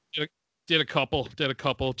Did a couple.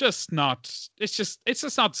 Just not. It's just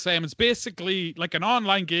not the same. It's basically like an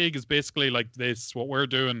online gig is basically like this. What we're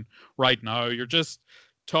doing right now. You're just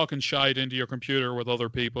talking shite into your computer with other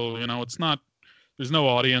people. It's not. There's no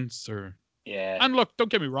audience or. Yeah. And look, don't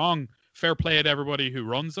get me wrong. Fair play to everybody who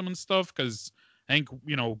runs them and stuff, because I think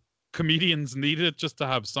comedians need it just to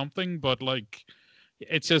have something. But like,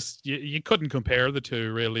 it's just you couldn't compare the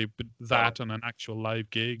two really. But that and an actual live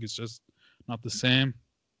gig is just not the same.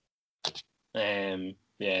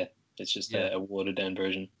 Yeah, it's just a watered down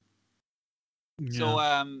version. Yeah.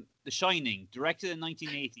 So, The Shining, directed in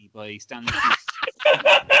 1980 by Stanley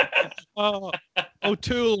Kubrick.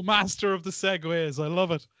 O'Toole, master of the segues. I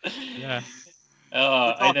love it. Yeah.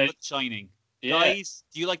 About The Shining. Yeah. Guys,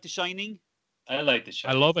 do you like The Shining? I like The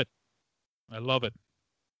Shining. I love it.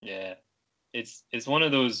 Yeah. It's one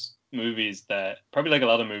of those movies that, probably like a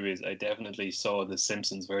lot of movies, I definitely saw the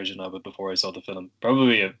Simpsons version of it before I saw the film.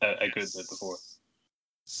 Probably a good bit before.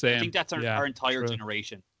 Same. I think that's our entire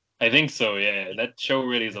generation. I think so, yeah. That show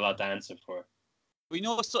really is a lot to answer for.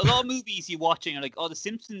 So a lot of movies you're watching are like, the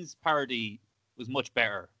Simpsons parody was much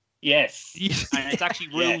better. Yes. And it's actually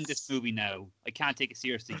ruined this movie now. I can't take it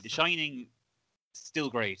seriously. The Shining, still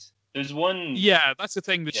great. There's one... Yeah, that's the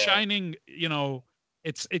thing. The Shining,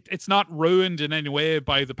 it's not ruined in any way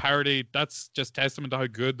by the parody. That's just testament to how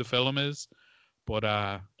good the film is. But,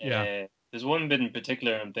 yeah. There's one bit in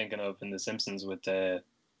particular I'm thinking of in The Simpsons with...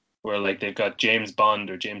 where like they've got James Bond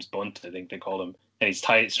or James Bunt, I think they call him, and he's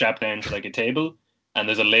strapped down to like a table, and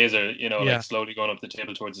there's a laser, like slowly going up the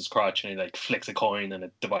table towards his crotch, and he like flicks a coin and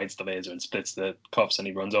it divides the laser and splits the cuffs, and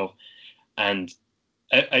he runs off. And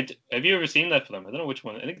have you ever seen that film? I don't know which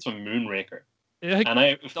one. I think it's from Moonraker. Yeah, and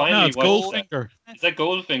I finally it's Goldfinger. Is that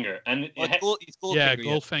Goldfinger? And it's Goldfinger. Yeah,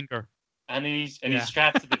 Goldfinger. And he's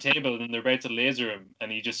strapped to the table, and they're about to laser him,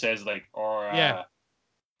 and he just says like,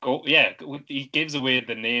 he gives away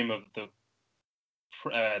the name of the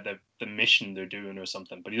mission they're doing or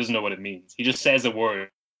something, but he doesn't know what it means. He just says a word,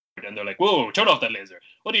 and they're like, "Whoa, turn off that laser!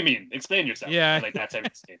 What do you mean? Explain yourself." Yeah, and like that's how he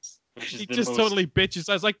escapes. He just totally bitches.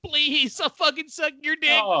 I was like, "Please, I'll fucking suck your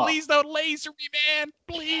dick. Please don't laser me, man.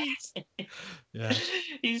 Please." Yeah,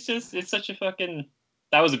 it's such a fucking.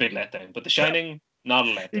 That was a big letdown. But The Shining. Not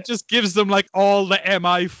a letdown. He just gives them like all the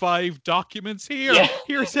MI5 documents.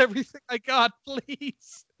 Here's everything I got.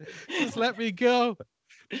 Please, just let me go.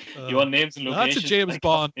 You want names and locations? That's a James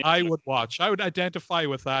Bond I would watch. I would identify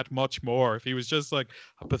with that much more if he was just like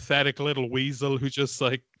a pathetic little weasel who just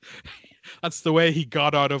like that's the way he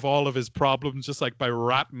got out of all of his problems, just like by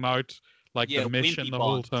ratting out like the mission the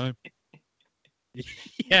whole time.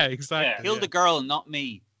 Yeah, exactly. Kill the girl, not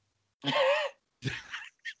me.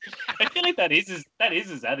 I feel like that is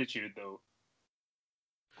his attitude though.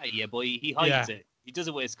 Yeah, but he hides it. He does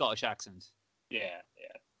it with a Scottish accent. Yeah.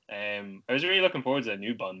 I was really looking forward to a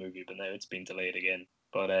new Bond movie, but now it's been delayed again.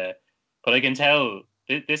 But I can tell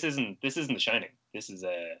this isn't The Shining. This is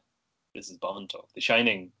Bond talk. The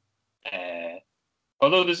Shining.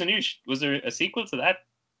 Although there's was there a sequel to that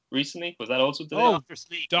recently? Was that also delayed? Dr.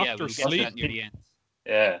 Sleep. Dr. Sleep. That near the end.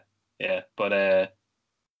 Yeah. But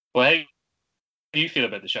how do you feel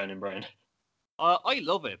about The Shining, Brian? I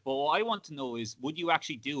love it, but what I want to know is, would you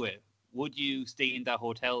actually do it? Would you stay in that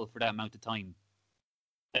hotel for that amount of time?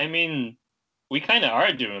 I mean, we kind of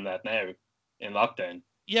are doing that now in lockdown.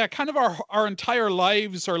 Yeah, kind of our entire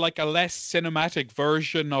lives are like a less cinematic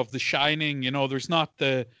version of The Shining. There's not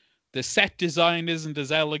the set design isn't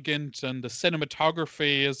as elegant and the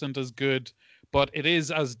cinematography isn't as good, but it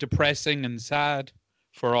is as depressing and sad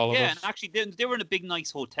for all of us. Yeah, and actually they were in a big,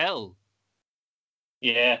 nice hotel.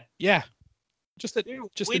 Yeah. Just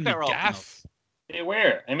in the gaff. They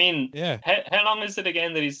were. I mean, yeah. How long is it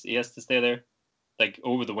again that he has to stay there? Like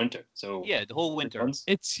over the winter. So yeah, the whole winter.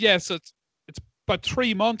 It's about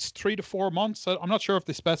 3 months, 3 to 4 months. I'm not sure if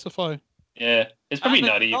they specify. Yeah, it's probably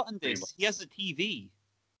not even. He has a TV.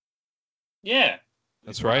 Yeah,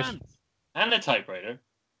 that's right. And a typewriter.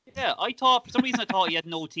 Yeah, for some reason I thought he had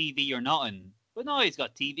no TV or nothing, but no, he's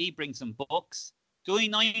got TV. Bring some books. The only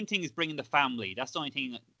annoying thing is bringing the family. That's the only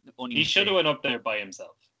thing. He should have went up there by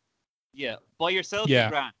himself. Yeah, by yourself. Yeah,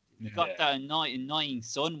 grand. You got that annoying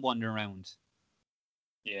son wandering around.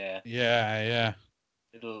 Yeah.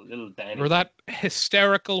 Little Danny. Or that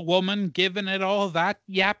hysterical woman giving it all that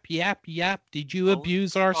yap. Did you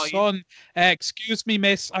abuse our son? Excuse me,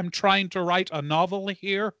 miss. I'm trying to write a novel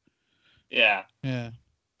here. Yeah.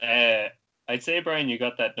 I'd say, Brian, you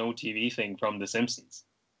got that no TV thing from The Simpsons.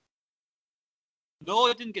 No,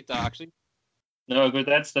 I didn't get that actually. No, but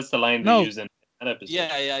that's the line they use in that episode.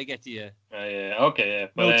 Yeah, I get you. Yeah. Okay, yeah.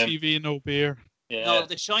 But, no TV, no beer. Yeah. No,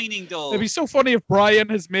 The Shining though. It'd be so funny if Brian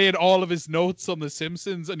has made all of his notes on The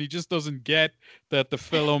Simpsons and he just doesn't get that the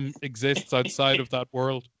film exists outside of that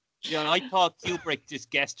world. Yeah, I thought Kubrick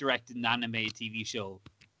just guest directed an animated TV show.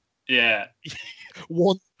 Yeah.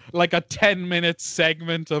 One like a 10-minute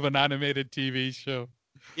segment of an animated TV show.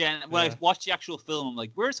 Yeah, and when I watched the actual film, I'm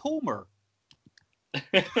like, where's Homer?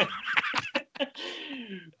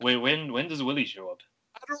 Wait, when does Willie show up?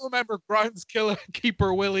 I don't remember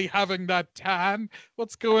groundskeeper Willie having that tan.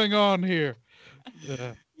 What's going on here? He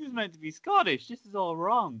was meant to be Scottish. This is all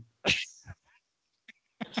wrong.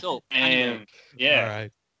 So, anyway. Yeah. All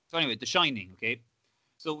right. So anyway, The Shining, okay?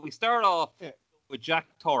 So we start off with Jack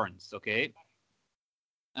Torrance, okay?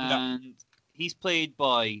 And he's played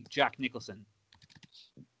by Jack Nicholson.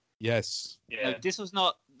 Yes. Yeah. Like, this was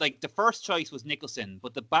not, like, the first choice was Nicholson,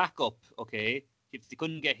 but the backup, okay, if they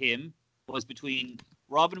couldn't get him, was between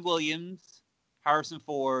Robin Williams, Harrison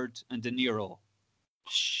Ford, and De Niro.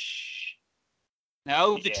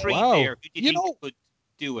 Now, the three there, who do you think could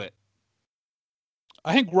do it?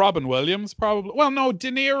 I think Robin Williams probably. Well, no,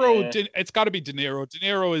 De Niro. It's got to be De Niro. De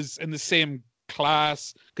Niro is in the same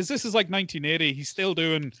class because this is like 1980. He's still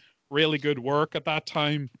doing really good work at that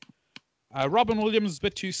time. Robin Williams is a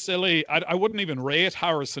bit too silly. I wouldn't even rate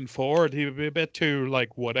Harrison Ford. He would be a bit too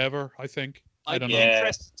like whatever. I think. I don't know. I'd be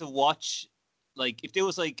interested to watch, like, if there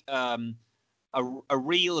was like a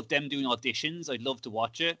reel of them doing auditions. I'd love to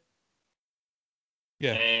watch it.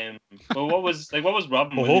 Yeah. Well, what was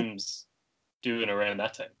Robin Williams doing around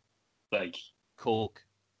that time? Like coke.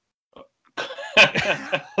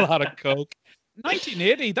 A lot of coke.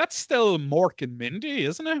 1980. That's still Mork and Mindy,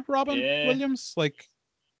 isn't it? Robin Williams, like.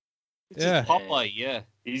 It's just Popeye, yeah.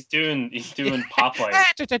 He's doing Popeye.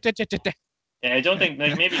 Yeah, I don't think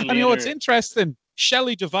like maybe. Later... I know it's interesting.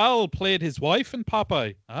 Shelley Duvall played his wife in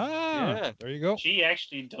Popeye. There you go. She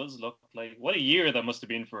actually does look like what a year that must have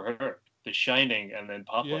been for her. The Shining and then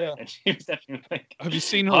Popeye, and she was definitely like. Have you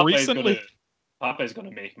seen her recently? Popeye's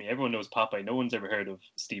gonna make me. Everyone knows Popeye. No one's ever heard of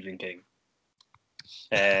Stephen King.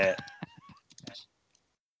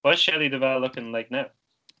 What's Shelley Duvall looking like now?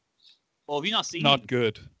 Oh, have you not seen? Not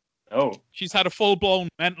good. Oh, she's had a full-blown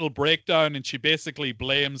mental breakdown, and she basically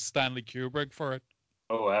blames Stanley Kubrick for it.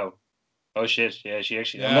 Oh wow! Oh shit! Yeah, she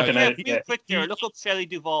actually. Yeah, I'm looking at it. Real quick there. Look up Shelley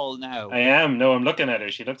Duvall now. I am. No, I'm looking at her.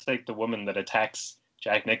 She looks like the woman that attacks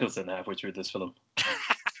Jack Nicholson halfway through this film.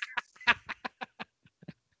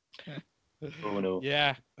 Oh no.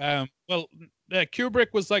 Yeah. Well,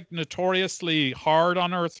 Kubrick was like notoriously hard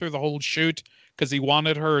on her through the whole shoot because he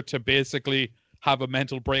wanted her to basically have a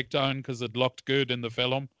mental breakdown because it looked good in the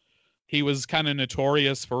film. He was kind of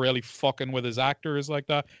notorious for really fucking with his actors like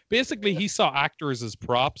that. Basically, he saw actors as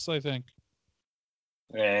props, I think.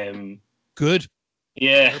 Good.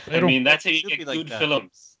 Yeah, I mean, that's how you get good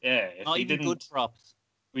films. Yeah. Not even good props.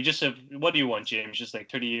 We just have, what do you want, James? Just like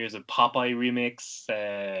 30 years of Popeye remakes.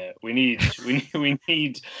 We need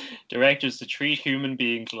directors to treat human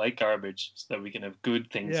beings like garbage so that we can have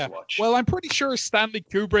good things to watch. Well, I'm pretty sure Stanley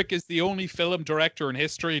Kubrick is the only film director in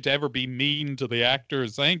history to ever be mean to the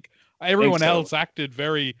actors. I think everyone else acted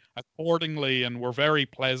very accordingly and were very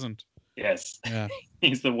pleasant. Yes. Yeah.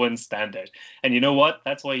 He's the one standout. And you know what?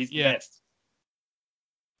 That's why he's the best.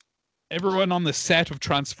 Everyone on the set of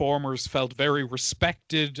Transformers felt very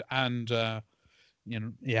respected and,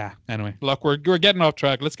 Anyway, look, we're getting off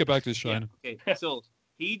track. Let's get back to The Shining. Yeah. Okay, so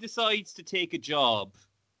he decides to take a job,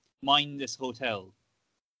 mind this hotel.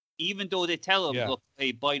 Even though they tell him, look,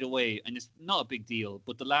 hey, by the way, and it's not a big deal,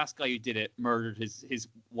 but the last guy who did it murdered his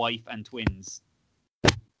wife and twins.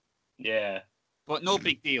 Yeah. But no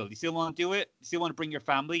big deal. You still want to do it? You still want to bring your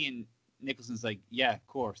family? And Nicholson's like, yeah, of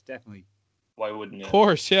course, definitely. Why wouldn't you? Of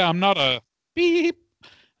course, yeah. I'm not a beep.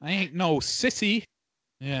 I ain't no sissy.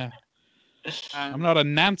 Yeah. I'm not a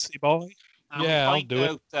Nancy boy. Yeah, I'll do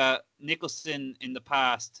it. That Nicholson in the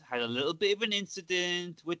past had a little bit of an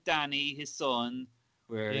incident with Danny, his son,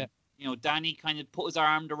 where Danny kind of put his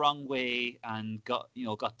arm the wrong way and got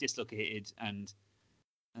dislocated, and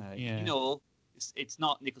it's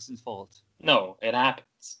not Nicholson's fault. No, it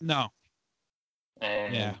happens. No.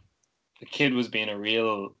 The kid was being a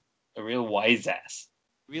real wise ass.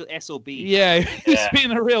 Real SOB. Yeah, he's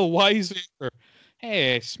being a real wiseacre.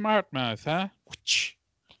 Hey, smart mouth, huh?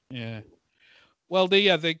 Yeah. Well,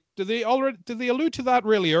 did they allude to that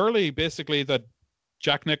really early? Basically, that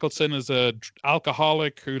Jack Nicholson is a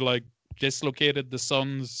alcoholic who like dislocated the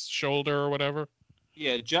son's shoulder or whatever.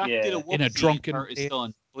 Yeah, Jack did a whoopsie in a drunken hurt his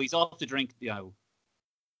son. So he's off to drink now.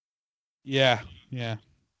 Yeah.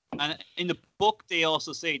 And in the book, they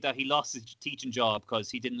also say that he lost his teaching job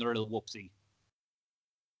because he did a little whoopsie.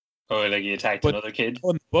 Oh, like he attacked another kid?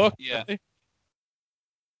 In the book, yeah.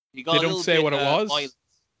 He got They a don't little say bit, what it was? violent.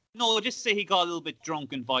 No, just say he got a little bit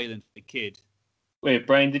drunk and violent as a kid. Wait,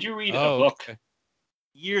 Brian, did you read a book? Okay.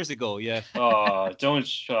 Years ago, yeah. Oh, don't.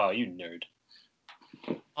 Oh, you nerd.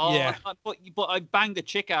 Oh, Yeah. But I banged a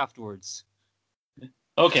chick afterwards.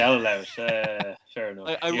 Okay, I'll allow it. Fair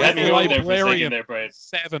enough. I You read had me the going there for a second librarian. there, Brian.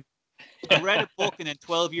 7. I read a book and then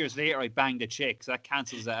 12 years later I banged a chick, so that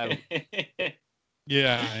cancels it out.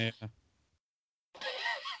 Yeah.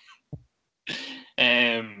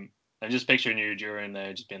 I'm just picturing you during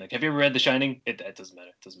just being like, "Have you ever read The Shining?" It doesn't matter.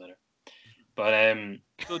 It doesn't matter. But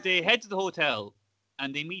So they head to the hotel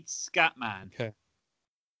and they meet Scatman. Okay.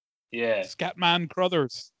 yeah, Scatman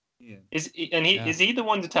Crothers. Yeah. is he the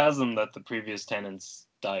one that tells them that the previous tenants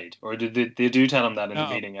died, or did they do tell him that in the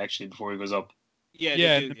No. meeting actually before he goes up? Yeah,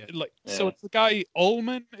 Yeah, they do, like Yeah. so it's the guy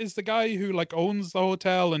Ullman is the guy who like owns the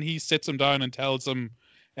hotel, and he sits him down and tells him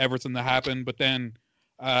everything that happened. But then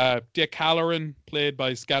Dick Halloran, played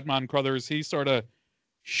by Scatman Crothers, he sort of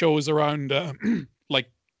shows around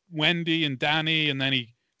like Wendy and Danny, and then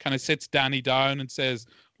he kind of sits Danny down and says,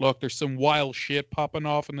 "Look, there's some wild shit popping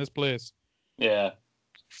off in this place." Yeah.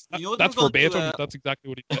 You know That's they were gonna do verbatim. That's exactly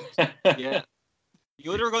what he said. Yeah.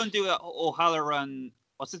 You know they were going to do O'Halloran.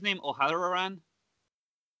 What's his name? O'Halloran?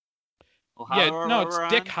 Yeah, no, it's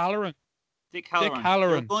Dick Halloran. Dick Halloran. They were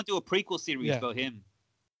Halloran. going to do a prequel series Yeah. about him.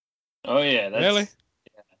 Oh yeah, that's Really?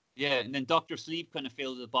 Yeah, and then Doctor Sleep kind of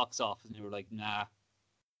failed at the box office, and they were like, nah.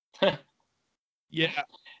 Yeah.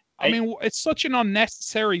 I mean, it's such an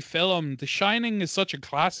unnecessary film. The Shining is such a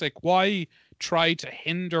classic. Why try to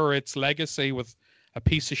hinder its legacy with a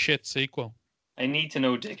piece of shit sequel? I need to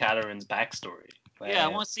know Dick Halloran's backstory. Yeah, I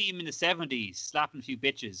want to see him in the 70s slapping a few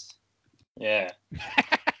bitches Yeah.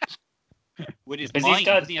 with his Because he's mind.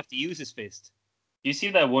 got- Doesn't he have to use his fist? You see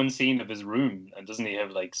that one scene of his room, and doesn't he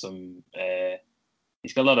have like some?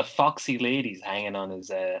 He's got a lot of foxy ladies hanging on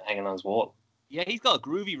his wall. Yeah, he's got a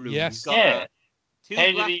groovy room. Yes. He's got Yeah. two How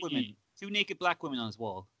did black he- women, two naked black women on his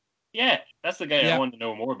wall. Yeah, that's the guy Yeah. I want to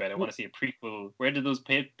know more about. I want to see a prequel. Where did those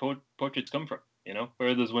portraits come from? You know, where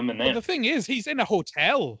are those women now? But the thing is, he's in a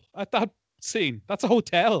hotel at that scene. That's a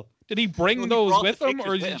hotel. Did he bring No, he those brought with the him, or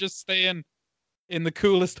pictures is with he him. just staying in the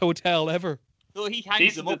coolest hotel ever? So he hangs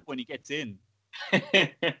These them are up when he gets in.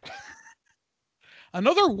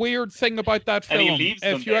 Another weird thing about that and film, he leaves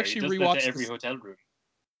them if you there. actually He does that rewatch to every the, hotel room.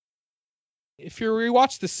 if you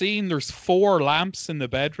rewatch the scene, there's 4 lamps in the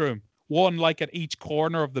bedroom, one like at each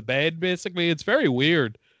corner of the bed. Basically, it's very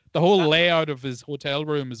weird. The whole layout of his hotel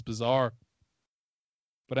room is bizarre.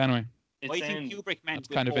 But anyway, Why do you think Kubrick meant that's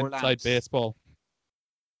with kind of 4 inside lamps? baseball.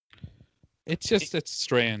 It's just it's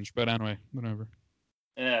strange, but anyway, whatever.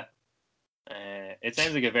 Yeah. It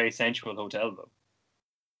sounds like a very sensual hotel, though.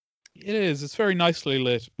 It is. It's very nicely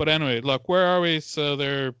lit. But anyway, look, where are we?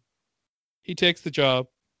 So he takes the job.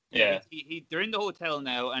 Yeah. They're in the hotel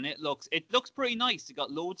now, and it looks pretty nice. They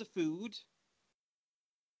got loads of food,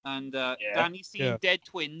 and Danny's seeing dead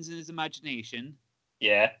twins in his imagination.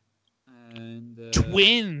 Yeah. And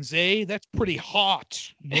Twins, eh? That's pretty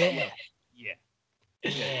hot. Yeah.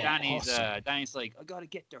 Danny's like, I gotta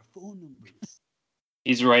get their phone numbers.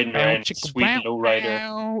 He's riding around sweet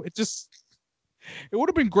lowrider. It would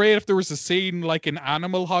have been great if there was a scene like in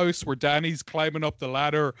Animal House where Danny's climbing up the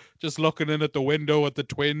ladder, just looking in at the window at the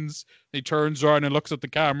twins. He turns around and looks at the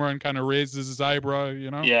camera and kind of raises his eyebrow, you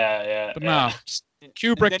know? Yeah. But no,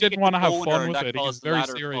 Kubrick didn't want to have fun with it. He was very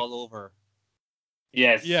serious. All over.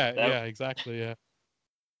 Yes. Yeah, exactly, yeah.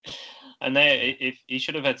 And then if he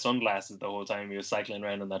should have had sunglasses the whole time he was cycling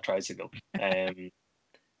around on that tricycle.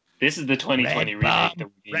 This is the 2020 remake that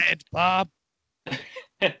we need. Red Bob.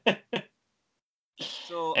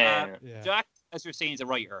 So Jack, as you're saying, is a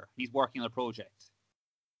writer. He's working on a project.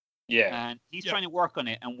 Yeah. And he's trying to work on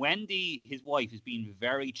it. And Wendy, his wife, is being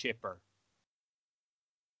very chipper.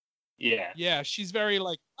 Yeah. Yeah, she's very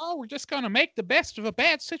like, oh, we're just going to make the best of a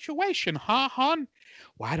bad situation, huh, hon?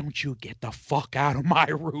 Why don't you get the fuck out of my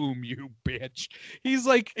room, you bitch? He's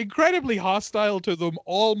like incredibly hostile to them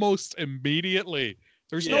almost immediately.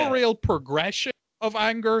 There's no real progression of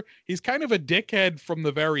anger. He's kind of a dickhead from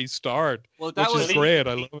the very start, which is great.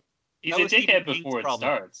 I love it. He's a dickhead before it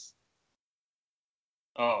starts.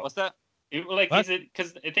 Oh. What's that? Is it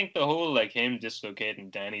because I think the whole like him dislocating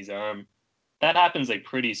Danny's arm, that happens like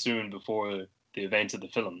pretty soon before the events of the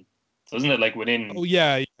film. So isn't it like within? Oh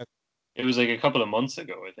yeah. It was like a couple of months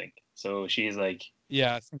ago, I think. So she's like,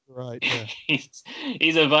 yeah, I think you're right. Yeah.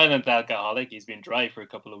 he's a violent alcoholic. He's been dry for a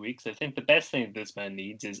couple of weeks. I think the best thing this man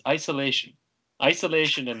needs is isolation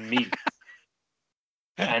and me,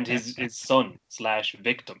 and his son /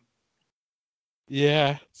 victim.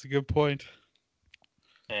 Yeah, it's a good point.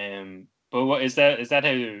 But what is that? Is that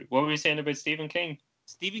how? What were we saying about Stephen King?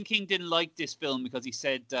 Stephen King didn't like this film because he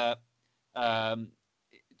said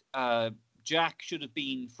Jack should have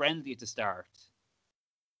been friendly at the start.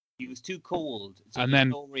 He was too cold, so and then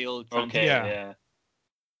no real okay, yeah.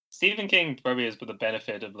 Stephen King probably has the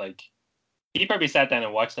benefit of like he probably sat down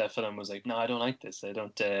and watched that film and was like, no, I don't like this. I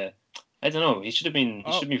don't know. He should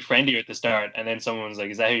be friendlier at the start. And then someone was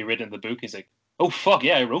like, is that how you written the book? He's like, oh fuck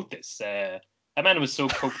yeah, I wrote this. That man was so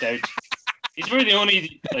coked out. He's really the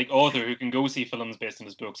only like author who can go see films based on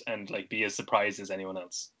his books and like be as surprised as anyone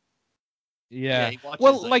else. Yeah.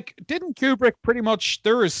 Well, like, didn't Kubrick pretty much?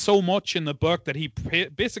 There is so much in the book that he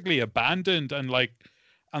basically abandoned, and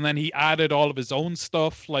then he added all of his own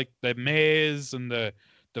stuff, like the maze and the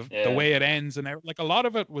way it ends, and like a lot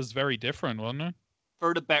of it was very different, wasn't it?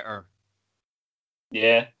 For the better.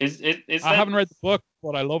 Yeah. I haven't read the book,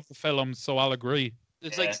 but I love the film, so I'll agree.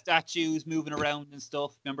 There's like statues moving around and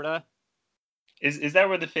stuff. Remember that? Is that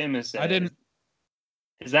where the famous? I didn't.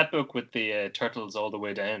 Is that book with the turtles all the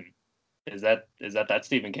way down? Is that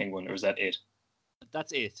Stephen King one, or is that it?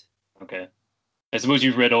 That's it. Okay. I suppose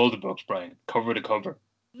you've read all the books, Brian, cover to cover.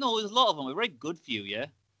 No, there's a lot of them. I read good few, yeah.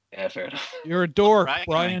 Yeah, fair enough. You're a dork,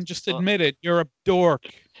 Brian. Just admit it. You're a dork.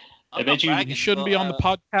 I bet you shouldn't be on the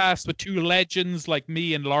podcast with two legends like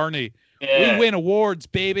me and Larney. Yeah. We win awards,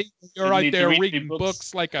 baby. You're out there reading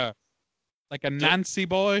books like a Nancy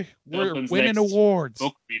boy. We're winning awards.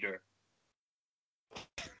 Book reader.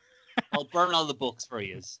 I'll burn all the books for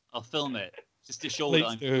you. I'll film it just to show that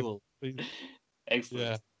I'm cool. Please.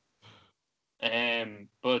 Excellent. Yeah.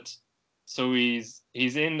 But so he's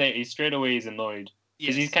in there. He's annoyed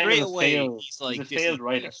because he's kind of failed. He's like, he's a failed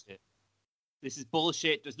writer. Bullshit. This is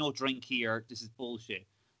bullshit. There's no drink here. This is bullshit.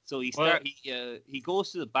 So he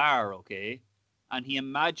goes to the bar, okay, and he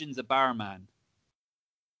imagines a barman.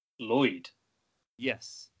 Lloyd.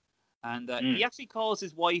 Yes, and he actually calls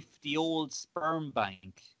his wife the old sperm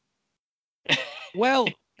bank. Well,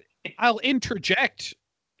 I'll interject.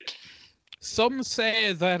 Some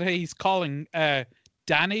say that he's calling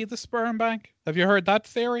Danny the sperm bank. Have you heard that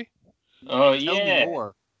theory? Oh, Tell me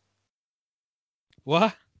more.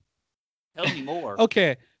 What? Tell me more.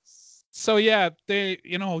 Okay. So yeah, they,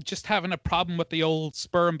 just having a problem with the old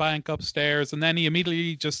sperm bank upstairs, and then he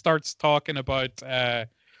immediately just starts talking about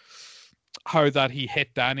how that he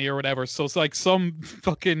hit Danny or whatever. So it's like some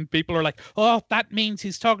fucking people are like, oh, that means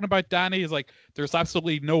he's talking about Danny. It's like there's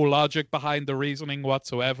absolutely no logic behind the reasoning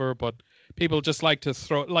whatsoever, but people just like to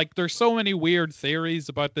throw, like, there's so many weird theories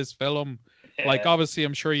about this film. Yeah. Like, obviously,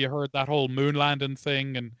 I'm sure you heard that whole moon landing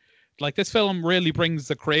thing, and like this film really brings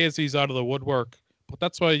the crazies out of the woodwork. But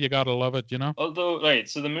that's why you gotta love it, Although, right,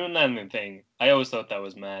 so the moon landing thing, I always thought that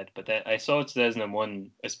was mad. But then I saw 2001: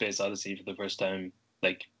 A Space Odyssey for the first time,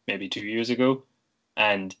 like maybe 2 years ago,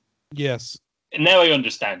 and yes, now I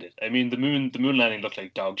understand it. I mean, the moon landing looked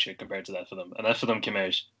like dog shit compared to that film, and that film came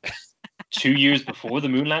out 2 years before the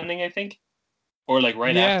moon landing, I think, or like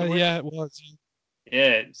right afterwards. Yeah, it was.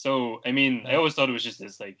 Yeah, so I mean, I always thought it was just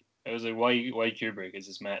this like, I was like, why Kubrick is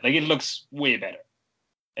this mad? Like, it looks way better.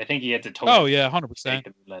 I think he had to. Oh yeah, 100%. The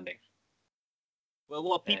moon landing. Well,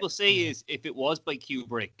 what people say is, if it was by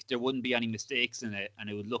Kubrick, there wouldn't be any mistakes in it, and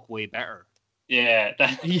it would look way better. Yeah,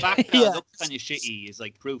 the fact that it looks kind of shitty is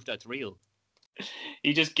like proof that's real.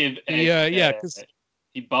 He just gave. Because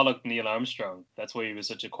he bollocked Neil Armstrong. That's why he was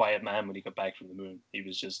such a quiet man when he got back from the moon. He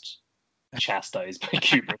was just chastised by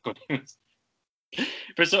Kubrick.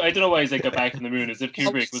 So I don't know why he's like got back from the moon, as if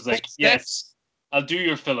Kubrick was like, yes, I'll do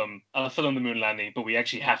your film. I'll film the moon landing, but we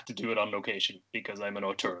actually have to do it on location because I'm an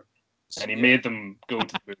auteur. And he made them go to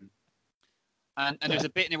the moon. And there's a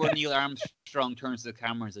bit in there where Neil Armstrong turns to the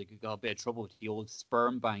camera and is like, you got a bit of trouble with the old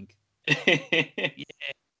sperm bank. Yeah.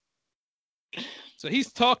 So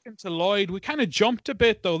he's talking to Lloyd. We kind of jumped a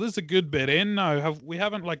bit, though. This is a good bit in now. We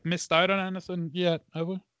haven't like missed out on anything yet, have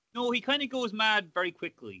we? No, he kind of goes mad very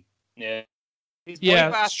quickly. Yeah. His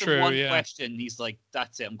wife asked him one question. He's like,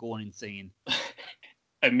 that's it, I'm going insane.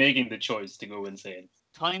 I'm making the choice to go insane.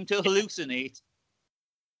 Time to hallucinate.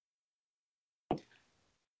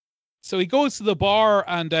 So he goes to the bar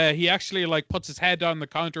and he actually like puts his head on the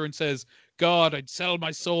counter and says, God, I'd sell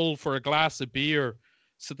my soul for a glass of beer.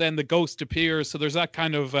 So then the ghost appears. So there's that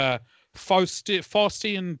kind of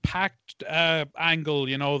Faustian pact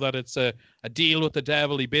angle, that it's a deal with the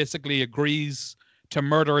devil. He basically agrees to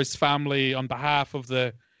murder his family on behalf of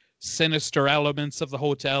the sinister elements of the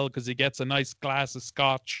hotel because he gets a nice glass of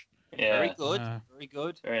scotch. Yeah. Very good. Very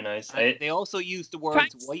good. Very nice. They also use the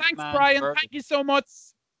words Thanks, Brian. Burden. Thank you so much.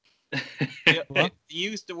 They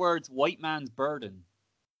use the words white man's burden.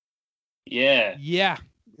 Yeah. Yeah.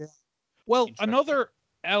 Well, another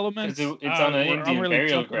elements. It's on an Indian really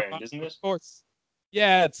burial ground, isn't it? Of course.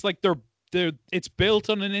 Yeah, it's like it's built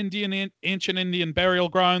on an ancient Indian burial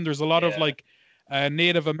ground. There's a lot of like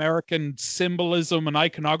Native American symbolism and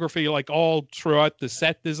iconography, like all throughout the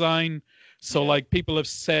set design. So like people have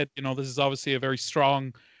said, this is obviously a very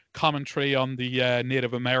strong commentary on the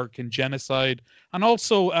Native American genocide, and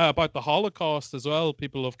also about the Holocaust as well.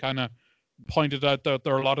 People have kind of pointed out that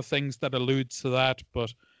there are a lot of things that allude to that,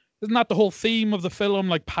 but isn't that the whole theme of the film?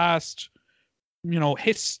 Like past,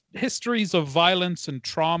 histories of violence and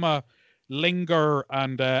trauma linger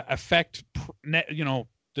and affect,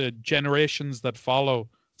 the generations that follow.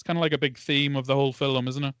 It's kind of like a big theme of the whole film,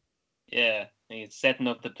 isn't it? Yeah, and it's setting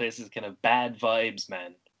up the place as kind of bad vibes,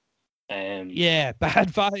 man. Yeah,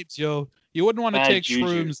 bad vibes, yo. You wouldn't want to take juju.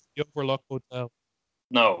 shrooms at the Overlook Hotel.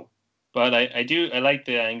 No, but I like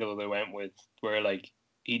the angle they went with, where like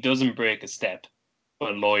he doesn't break a step,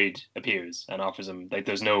 but Lloyd appears and offers him, like,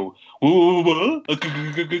 there's no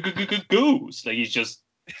goose. Like he's just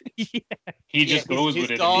he just goes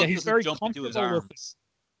with it. Yeah, he's very comfortable with it.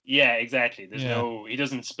 Yeah, exactly. There's no, he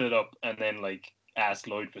doesn't split up and then like ask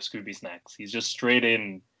Lloyd for Scooby snacks. He's just straight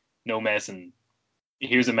in, no messing.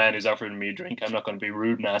 Here's a man who's offering me a drink. I'm not going to be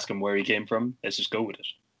rude and ask him where he came from. Let's just go with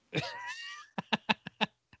it.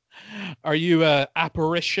 Are you a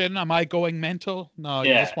apparition? Am I going mental? No,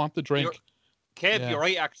 you just want the drink. You're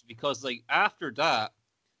right, actually, because like after that,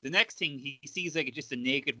 the next thing he sees like just a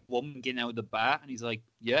naked woman getting out of the bat, and he's like,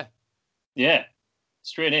 yeah,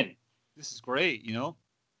 straight in. This is great,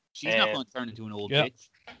 She's not going to turn into an old bitch.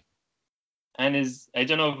 And I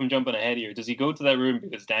don't know if I'm jumping ahead here. Does he go to that room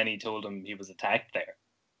because Danny told him he was attacked there,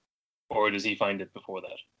 or does he find it before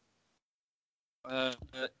that?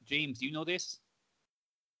 James, do you know this?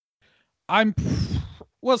 I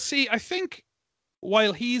think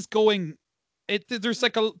while he's going, there's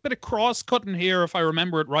like a bit of cross-cutting here, if I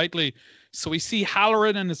remember it rightly. So we see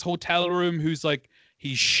Halloran in his hotel room, who's like,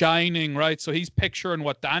 he's shining, right? So he's picturing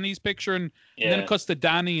what Danny's picturing. And then it cuts to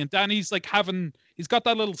Danny, and Danny's like he's got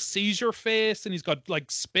that little seizure face, and he's got like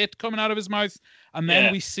spit coming out of his mouth. And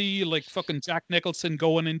then we see like fucking Jack Nicholson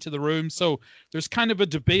going into the room. So there's kind of a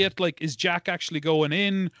debate, like, is Jack actually going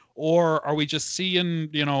in, or are we just seeing,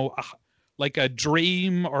 like a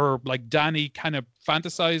dream, or like Danny kind of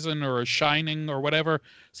fantasizing, or a shining, or whatever.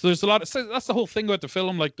 So there's a lot so that's the whole thing about the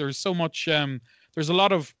film. Like there's so much, there's a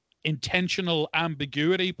lot of intentional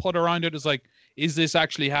ambiguity put around it. It's like, is this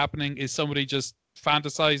actually happening? Is somebody just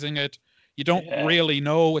fantasizing it? You don't really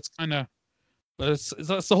know. It's kind of, that's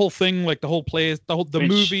the whole thing. Like the whole play, the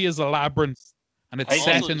movie is a labyrinth, and it's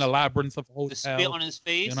set in a labyrinth of a hotel. The spit on his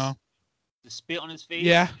face, the spit on his face.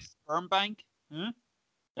 Yeah. Sperm bank.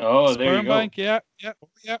 Oh, there you go. Sperm bank. Yeah.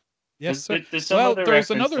 Yes. There's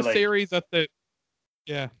another theory that that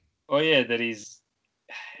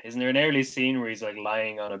isn't there an early scene where he's like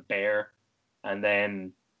lying on a bear, and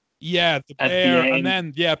then the bear, and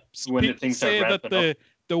then when the things say start that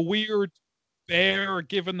the weird bear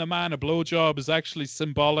giving the man a blowjob is actually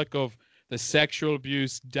symbolic of the sexual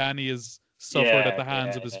abuse Danny has suffered at the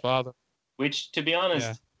hands of his father. Which, to be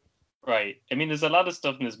honest, right? I mean, there's a lot of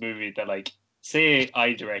stuff in this movie that, like, say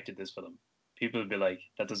I directed this film, people would be like,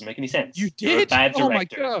 that doesn't make any sense. You did? You're a bad director. Oh my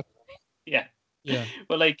god! Yeah.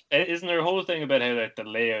 But like, isn't there a whole thing about how like the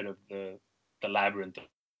layout of the labyrinth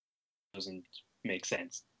doesn't make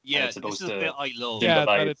sense? Yeah, it's supposed to. Bit I love.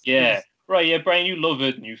 Right. Yeah, Brian, you love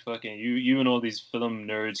it, and you and all these film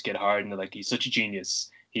nerds get hard, and they're like, he's such a genius.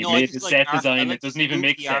 He made the set design; it doesn't even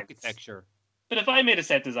make sense. Architecture. But if I made a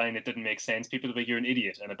set design that didn't make sense, people would be like, you're an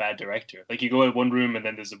idiot and a bad director. Like, you go in one room and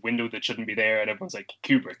then there's a window that shouldn't be there, and everyone's like,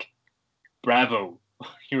 Kubrick, bravo,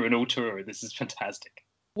 you're an auteur. This is fantastic.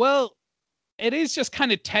 Well, it is just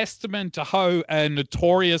kind of testament to how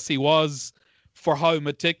notorious he was for how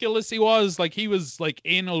meticulous he was. Like, he was like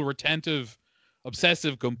anal retentive,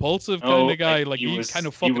 obsessive compulsive kind of guy. Like, he was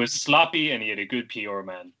sloppy, and he had a good PR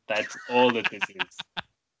man. That's all that this is.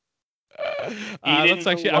 That's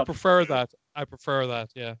actually, I prefer that.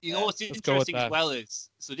 Yeah. You know what's interesting as well is,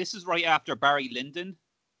 so this is right after Barry Lyndon.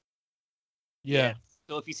 Yeah.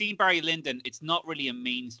 So if you've seen Barry Lyndon, it's not really a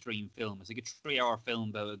mainstream film. It's like a 3-hour film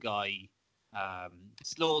about a guy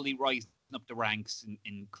slowly rising up the ranks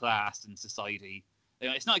in class and society.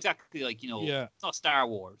 It's not exactly like, it's not Star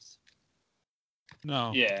Wars.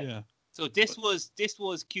 No. Yeah. So this was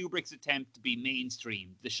Kubrick's attempt to be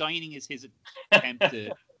mainstream. The Shining is his attempt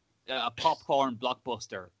to a popcorn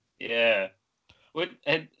blockbuster. Yeah.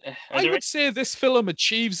 I would say this film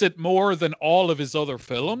achieves it more than all of his other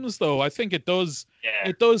films, though. I think it does. Yeah.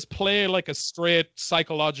 It does play like a straight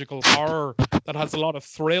psychological horror that has a lot of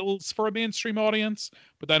thrills for a mainstream audience,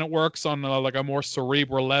 but then it works on like a more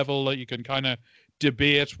cerebral level that you can kind of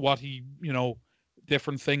debate what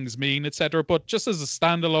different things mean, etc. But just as a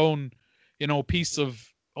standalone, piece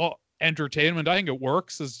of entertainment, I think it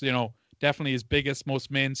works as definitely his biggest,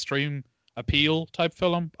 most mainstream appeal type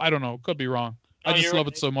film. I don't know, could be wrong. I just love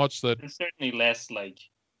it so much that it's certainly less like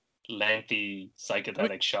lengthy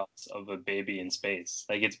psychedelic shots of a baby in space.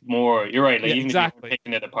 Like it's more. You're right. Like even if you're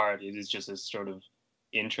picking it apart, it is just a sort of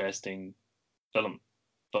interesting film.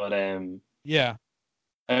 But yeah,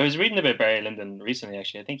 I was reading about Barry Lyndon recently.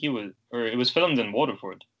 Actually, I think it was filmed in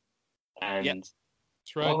Waterford, and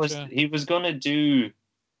that's right. He was gonna do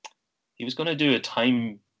a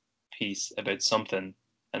time piece about something,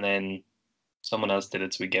 and then someone else did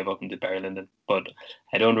it, so we gave up and did Barry Lyndon. But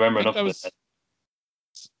I don't remember enough of it.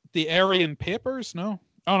 The Aryan Papers? No.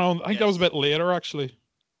 Oh no, I think that was a bit later actually.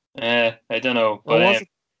 I don't know. But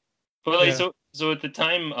so at the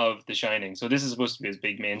time of The Shining, so this is supposed to be his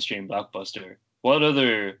big mainstream blockbuster.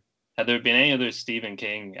 Had there been any other Stephen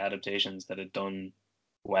King adaptations that had done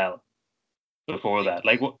well before that?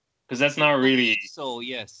 Like what? Because that's not really. So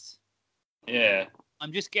yes. Yeah.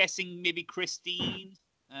 I'm just guessing maybe Christine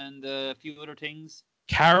and a few other things.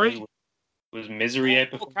 Carrie? Was Misery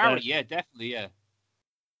out before Carrie, that? yeah, definitely, yeah.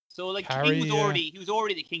 So like Carrie, he was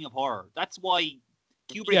already the king of horror. That's why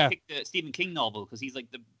Kubrick picked the Stephen King novel, because he's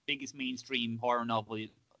like the biggest mainstream horror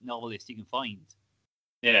novelist you can find.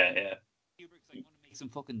 Yeah. Kubrick's like, I want to make some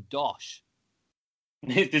fucking dosh.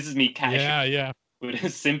 This is me cashing. Yeah. With a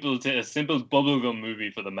simple bubblegum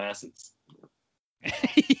movie for the masses.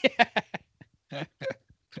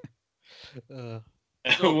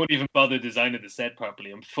 I won't even bother designing the set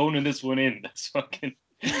properly. I'm phoning this one in. That's fucking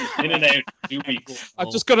in and out 2 weeks. I'm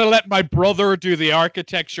just gonna let my brother do the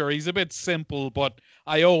architecture. He's a bit simple, but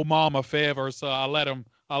I owe Mom a favor, so I'll let him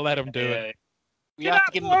do it. We have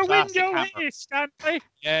to give him a plastic hammer. Stanley.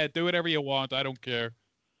 Yeah, do whatever you want. I don't care.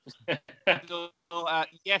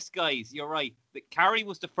 Yes, guys, you're right. But Carrie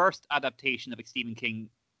was the first adaptation of a Stephen King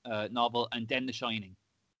novel, and then The Shining.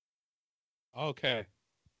 Okay.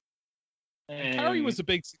 Carrie was a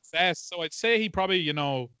big success, so I'd say he probably,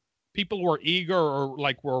 people were eager or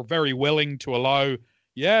were very willing to allow,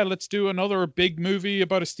 let's do another big movie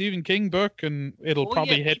about a Stephen King book, and it'll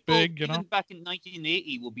probably hit big, Even back in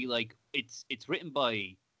 1980, will be like, it's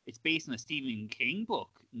based on a Stephen King book.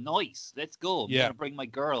 Nice, let's go. I'm gonna bring my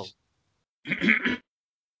girl.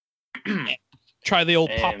 Try the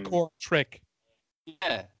old popcorn trick.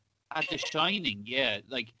 Yeah, at The Shining,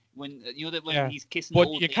 like. When he's kissing but the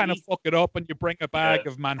old you kind of fuck it up and you bring a bag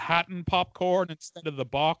of Manhattan popcorn instead of the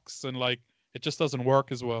box, and it just doesn't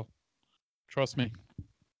work as well. Trust me.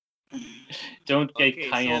 Don't get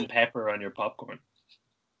cayenne pepper on your popcorn.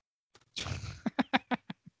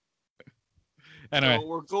 Anyway,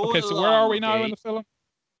 so where are we now in the film?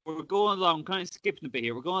 We're going along, kind of skipping a bit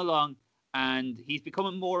here. We're going along, and he's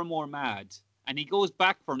becoming more and more mad, and he goes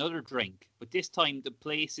back for another drink, but this time the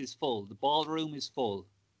place is full. The ballroom is full.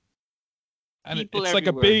 And it's like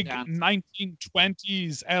a big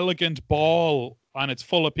 1920s elegant ball, and it's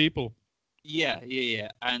full of people. Yeah.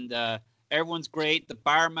 And everyone's great. The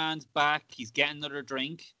barman's back. He's getting another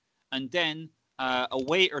drink. And then a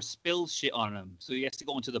waiter spills shit on him. So he has to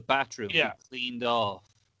go into the bathroom to be cleaned off.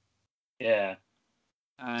 Yeah.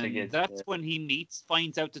 And that's when he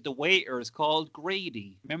finds out that the waiter is called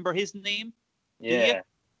Grady. Remember his name? Yeah.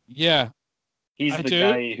 Yeah. He's the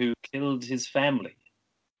guy who killed his family.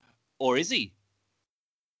 Or is he?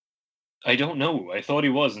 I don't know. I thought he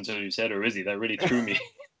was until you said, or is he? That really threw me.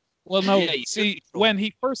 Well, no. See, when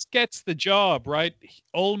he first gets the job, right,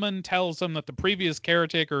 Ullman tells him that the previous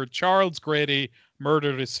caretaker, Charles Grady,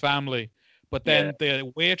 murdered his family. But then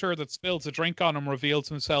the waiter that spills a drink on him reveals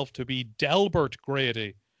himself to be Delbert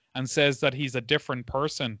Grady and says that he's a different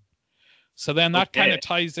person. So then that kind of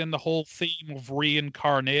ties in the whole theme of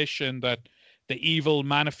reincarnation, that the evil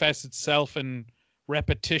manifests itself in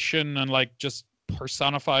repetition and just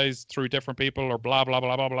personifies through different people, or blah blah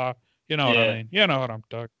blah blah blah. You know what I mean? You know what I'm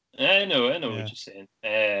talking. I know what you're saying.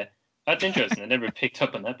 That's interesting. I never picked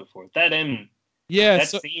up on that before. That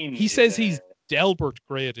so scene he says he's Delbert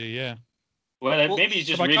Grady. Yeah. Well, maybe he's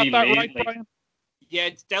just really got that late. Right, Brian? Yeah,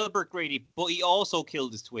 it's Delbert Grady, but he also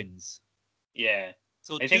killed his twins. Yeah.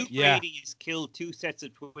 So Grady's killed two sets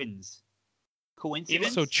of twins.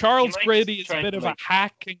 Coincidence? So Charles Grady is a bit of a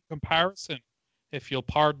hack in comparison, if you'll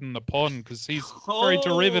pardon the pun, because he's very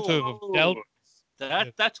derivative of Delbert.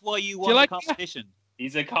 That's why you won the competition.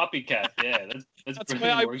 He's a copycat. Yeah, that's why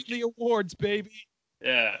I win the awards, baby.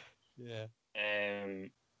 Yeah. Yeah.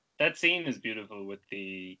 That scene is beautiful with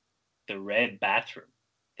the red bathroom.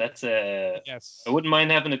 That's a yes. I wouldn't mind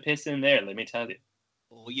having a piss in there. Let me tell you.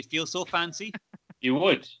 Oh, you'd feel so fancy. You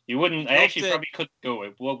would. You wouldn't. I actually probably couldn't go.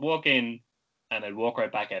 I'd walk in, and I'd walk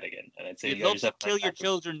right back out again, and I'd say, "You'd love to kill your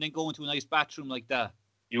children, then go into a nice bathroom like that."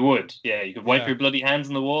 You would. Yeah, you could wipe your bloody hands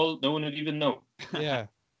on the wall. No one would even know. Yeah.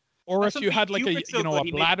 Or if you had like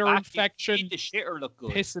a bladder infection, made the shitter look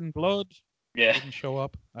good. Piss and blood. Yeah. Didn't show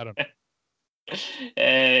up. I don't know.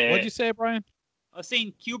 What'd you say, Brian? I was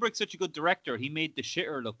saying Kubrick's such a good director. He made the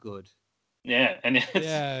shitter look good. Yeah, and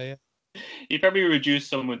yeah. He probably reduced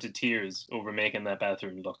someone to tears over making that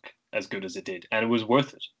bathroom look as good as it did, and it was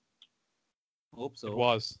worth it. Hope so. It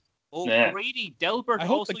was. Oh, yeah. Brady Delbert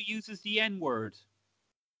also uses the N-word.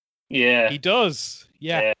 Yeah, he does.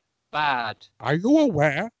 Yeah. Bad. Are you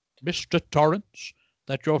aware, Mr. Torrance,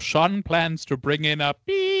 that your son plans to bring in a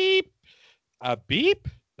beep? A beep?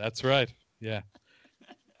 That's right. Yeah.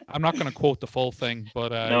 I'm not going to quote the full thing,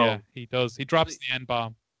 but yeah, he does. He drops the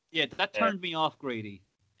N-bomb. Yeah, that turned me off, Grady.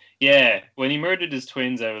 Yeah, when he murdered his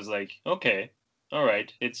twins, I was like, okay, all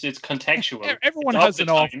right, it's contextual. Everyone has an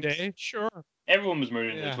off day, sure. Everyone was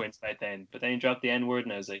murdering their twins back then, but then he dropped the N-word,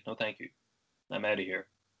 and I was like, no, thank you, I'm out of here.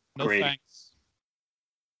 No Grady. Thanks.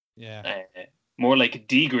 Yeah. More like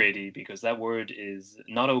Grady, because that word is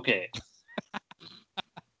not okay.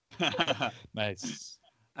 Nice.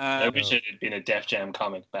 I wish it had been a Def Jam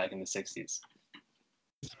comic back in the 60s.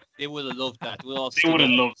 They would have loved that. They would have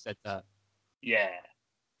loved said that. Yeah.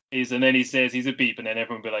 And then he says he's a beep, and then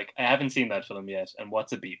everyone would be like, I haven't seen that film yet, and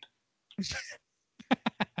what's a beep?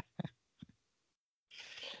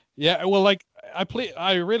 Yeah, well, like,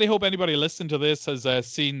 I really hope anybody listening to this has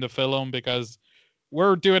seen the film, because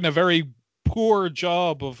we're doing a very poor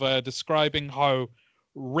job of describing how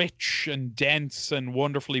rich and dense and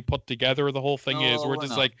wonderfully put together the whole thing is. We're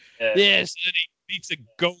just like, yes, and he meets a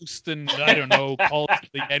ghost and I don't know, calls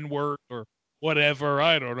the N-word or whatever,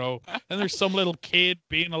 I don't know. And there's some little kid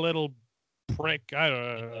being a little prick. I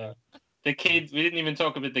don't know. The kids, we didn't even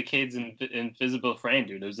talk about the kid's invisible friend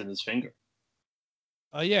who lives in his finger.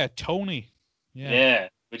 Yeah, Tony. Yeah,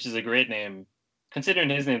 which is a great name, considering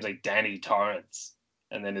his name's like Danny Torrance,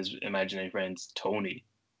 and then his imaginary friend's Tony.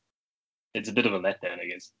 It's a bit of a letdown, I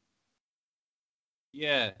guess.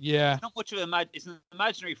 Yeah. It's not much of it's an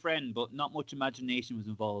imaginary friend, but not much imagination was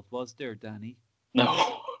involved, was there, Danny?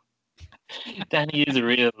 No. Danny is a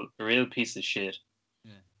real piece of shit.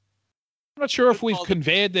 Yeah. I'm not sure if we've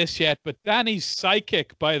conveyed this yet, but Danny's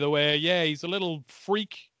psychic, by the way. Yeah, he's a little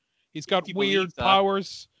freak. He's got weird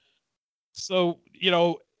powers. So,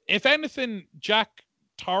 if anything, Jack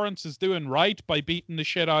Torrance is doing right by beating the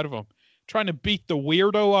shit out of him. Trying to beat the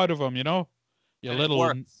weirdo out of him, you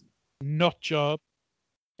little nut job.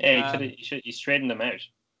 Yeah, he straightened him out.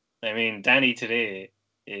 I mean, Danny today,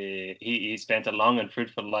 he spent a long and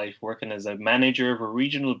fruitful life working as a manager of a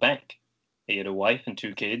regional bank. He had a wife and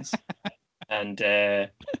 2 kids, and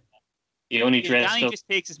he only dressed Danny up. just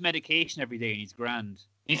takes his medication every day, and he's grand.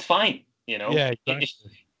 He's fine, Yeah,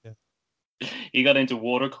 exactly. He got into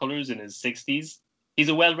watercolors in his 60s. He's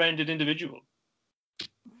a well-rounded individual.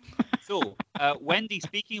 So, Wendy,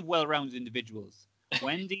 speaking of well-rounded individuals,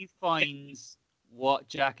 Wendy finds what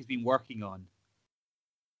Jack has been working on.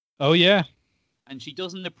 Oh, yeah. And she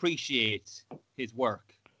doesn't appreciate his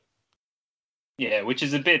work. Yeah, which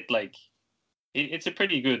is a bit like, it's a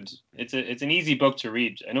pretty good, it's an easy book to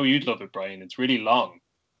read. I know you'd love it, Brian. It's really long.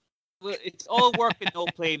 Well, it's all work and no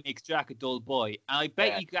play makes Jack a dull boy. And I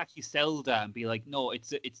bet you could actually sell that and be like, no, it's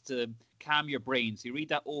to calm your brain. So you read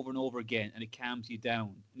that over and over again and it calms you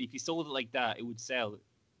down. And if you sold it like that, it would sell.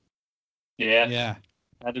 Yeah. Yeah.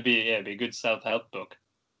 That'd be a good self-help book.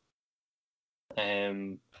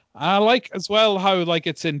 I like as well how like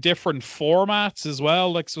it's in different formats as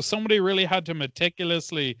well. Like, so somebody really had to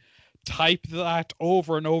meticulously type that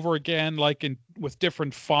over and over again, like with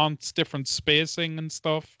different fonts, different spacing and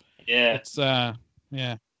stuff. Yeah. It's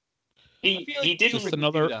yeah. He did just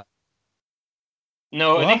another.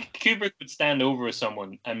 No, what? I think Kubrick would stand over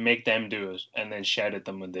someone and make them do it, and then shout at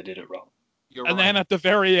them when they did it wrong. Then at the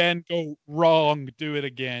very end, go wrong, do it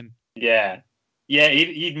again. Yeah,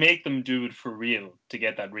 he'd make them do it for real to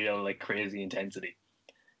get that real like crazy intensity.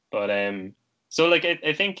 But so like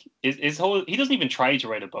I think his whole, he doesn't even try to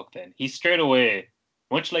write a book. Then he straight away,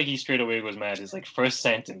 much like he straight away goes mad. His like first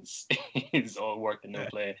sentence is all work and no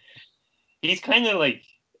play. He's kind of like,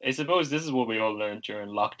 I suppose this is what we all learned during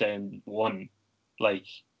lockdown 1. Like,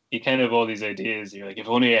 you kind of have all these ideas. You're like, if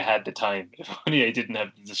only I had the time. If only I didn't have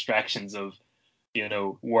the distractions of,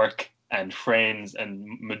 work and Friends and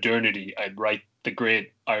modernity, I'd write the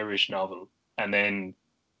great Irish novel. And then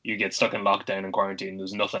you get stuck in lockdown and quarantine.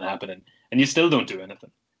 There's nothing happening, and you still don't do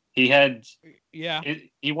anything. He had, Yeah.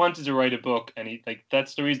 he wanted to write a book, and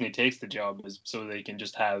that's the reason he takes the job, is so they can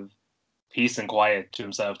just have peace and quiet to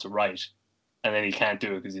himself to write. And then he can't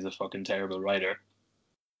do it because he's a fucking terrible writer.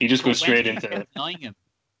 He just goes straight into denying him.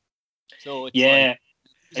 So it's yeah.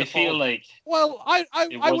 Like, I feel like well, I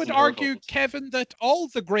would wasn't her argue, fault. Kevin, that all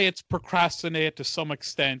the greats procrastinate to some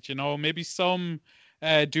extent. You know, maybe some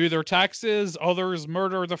do their taxes, others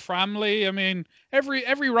murder the family. I mean,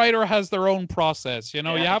 every writer has their own process. You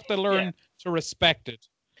know, you have to learn to respect it.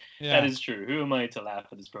 Yeah. That is true. Who am I to laugh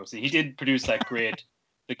at his process? He did produce that great,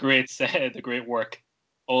 the great work,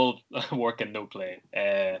 all work and no play.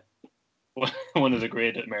 One of the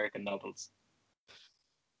great American novels.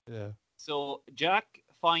 Yeah. So Jack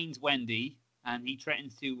finds Wendy and he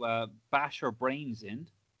threatens to bash her brains in.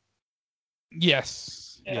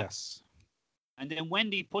 Yes. Yeah. Yes. And then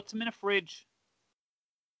Wendy puts him in a fridge.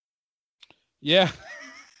 Yeah.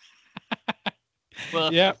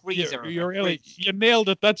 Well, yeah. a freezer. You nailed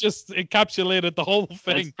it. That just encapsulated the whole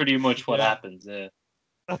thing. That's pretty much what happens. Yeah.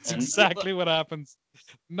 That's exactly what happens.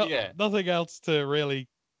 Nothing else to really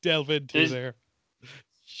delve into there.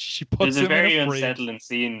 She puts There's a very in a fridge. unsettling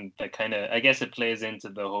scene that kind of, I guess it plays into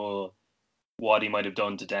the whole what he might have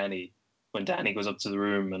done to Danny when Danny goes up to the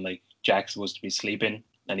room and like Jack's supposed to be sleeping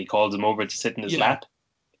and he calls him over to sit in his lap.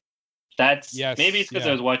 That's maybe it's because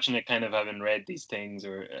I was watching it kind of having read these things,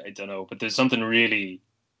 or I don't know, but there's something really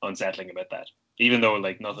unsettling about that. Even though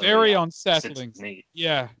like nothing very really unsettling.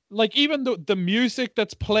 Yeah. Like even the music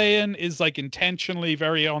that's playing is like intentionally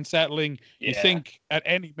very unsettling. Yeah. You think at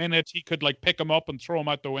any minute he could like pick him up and throw him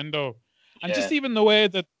out the window. And just even the way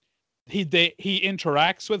that he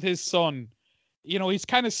interacts with his son, you know, he's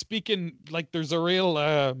kind of speaking like there's a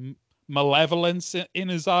real malevolence in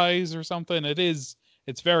his eyes or something.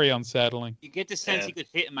 It's very unsettling. You get the sense he could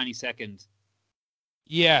hit him any second.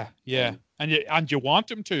 Yeah. And you want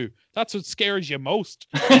him to. That's what scares you most.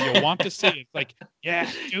 You want to see it. Like,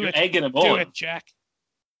 do it. Egging him do on. it, Jack.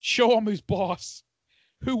 Show him who's boss.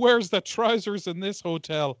 Who wears the trousers in this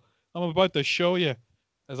hotel? I'm about to show you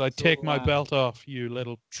as I take my belt off, you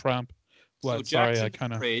little tramp. Well, so sorry, Jack's I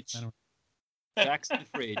kind of. Anyway. Jack's in the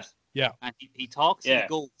fridge. Yeah. And he talks to the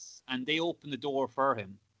ghosts, and they open the door for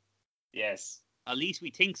him. Yes. At least we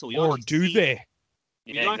think so. Or do they?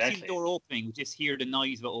 We don't see the door opening. We just hear the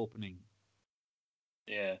noise of it opening.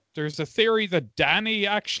 Yeah. There's a theory that Danny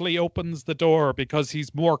actually opens the door because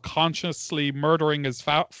he's more consciously murdering his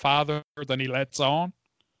father than he lets on.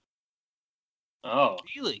 Oh.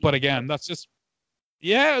 Really? But again, that's just...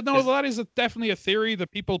 Yeah, no, that is definitely a theory that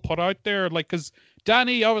people put out there. Like, because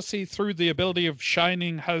Danny, obviously, through the ability of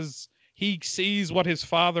Shining, he sees what his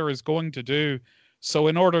father is going to do. So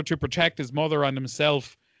in order to protect his mother and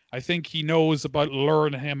himself, I think he knows about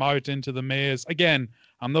luring him out into the maze. Again,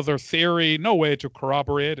 another theory, no way to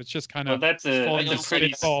corroborate. It's just kind of... Well, that's a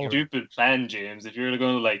pretty stupid plan, James. If you're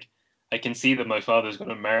going to, like, I can see that my father's going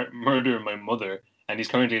to murder my mother, and he's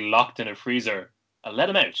currently locked in a freezer. I'll let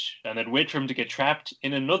him out, and then wait for him to get trapped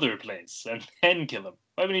in another place, and then kill him.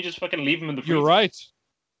 Why wouldn't you just fucking leave him in the freezer? You're right.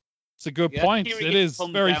 It's a good point. It is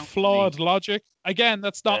very flawed logic. Again,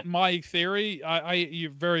 that's not my theory.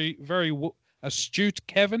 You're very, very astute,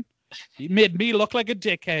 Kevin. He made me look like a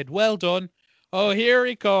dickhead. Well done. Oh, here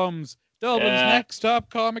he comes. Dublin's next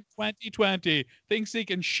top comic 2020 thinks he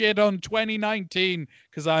can shit on 2019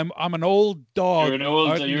 because I'm an old dog. You're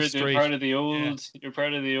part of the old. You're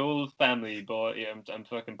part of the old family, boy. Yeah, I'm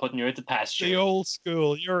fucking putting you out to pasture. The old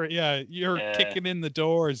school. You're kicking in the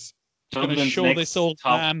doors. Going to show this old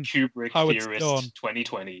man Kubrick how theorist it's done.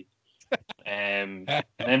 2020. And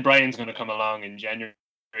then Brian's going to come along in January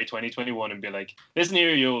 2021 and be like, "Listen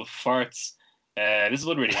here, you old farts. This is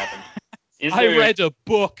what really happened." I read a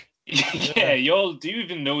book. Yeah, y'all do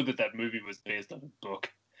even know that movie was based on a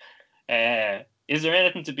book. Is there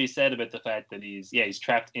anything to be said about the fact that he's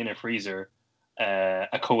trapped in a freezer,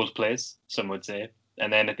 a cold place, some would say,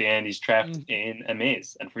 and then at the end he's trapped in a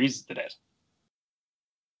maze and freezes to death?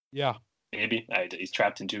 Yeah. Maybe. He's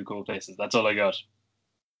trapped in two cold places. That's all I got.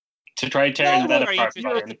 To try tearing that apart.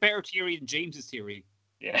 It's a better theory than James's theory.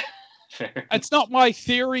 Yeah. Fair. It's not my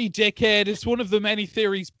theory, dickhead. It's one of the many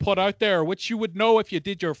theories put out there, which you would know if you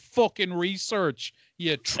did your fucking research,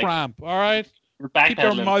 you tramp. All right? Keep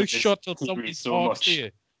your mouth shut till somebody talks to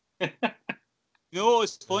you. No,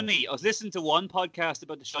 it's funny. I was listening to one podcast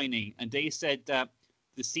about The Shining, and they said that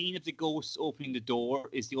the scene of the ghosts opening the door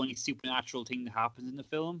is the only supernatural thing that happens in the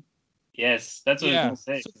film. Yes, that's what I was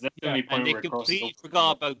going to say. That's the only point and they completely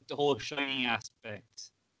forgot about the whole Shining aspect.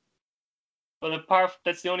 But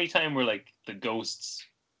that's the only time where like the ghosts,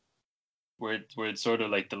 where it's sort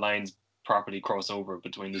of like the lines properly cross over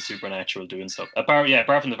between the supernatural doing stuff. Apart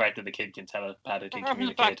from the fact that the kid can telepathically Apart from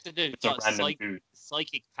the communicate fact that they've with some got random dude.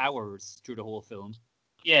 psychic powers through the whole film.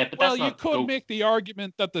 Yeah, but well, that's not you could make the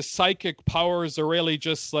argument that the psychic powers are really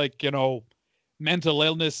just like, mental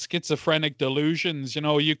illness, schizophrenic delusions.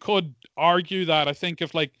 You could argue that. I think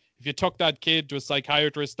if you took that kid to a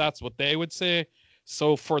psychiatrist, that's what they would say.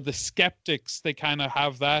 So for the skeptics, they kind of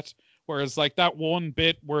have that. Whereas like that one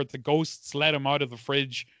bit where the ghosts let him out of the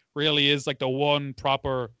fridge really is like the one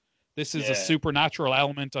proper, this is a supernatural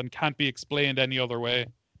element and can't be explained any other way.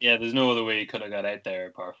 Yeah, there's no other way he could have got out there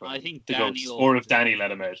apart from I think the ghosts, or if Danny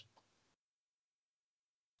let him out.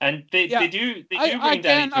 And they do bring again,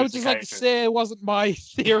 Danny to I would just like to say it wasn't my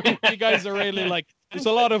theory. You guys are really like, there's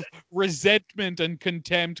a lot of resentment and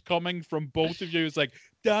contempt coming from both of you. It's like,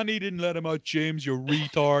 Danny didn't let him out, James, you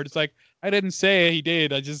retard. It's like, I didn't say he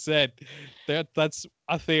did. I just said that's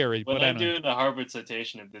a theory. Well, but I'm anyway. doing a Harvard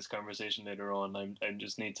citation of this conversation later on. I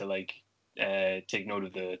just need to take note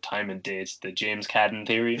of the time and date. The James Cadden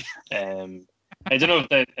theory. I don't know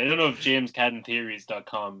if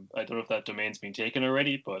JamesCaddenTheories.com. I don't know if that domain's been taken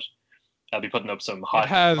already, but I'll be putting up some hot. It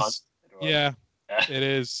has. Yeah, it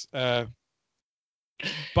is.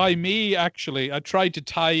 By me, actually, I tried to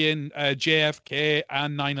tie in JFK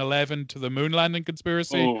and 9/11 to the moon landing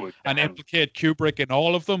conspiracy and implicate Kubrick in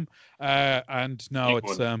all of them. And no,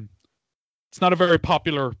 it's not a very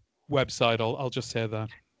popular website. I'll just say that.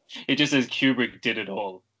 It just says Kubrick did it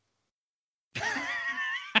all.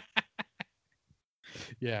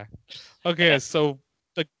 Yeah. Okay, so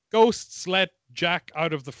the ghosts let Jack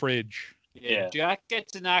out of the fridge. Yeah. Jack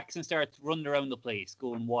gets an axe and starts running around the place,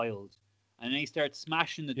 going wild. And then he starts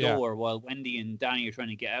smashing the door while Wendy and Danny are trying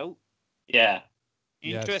to get out. Yeah.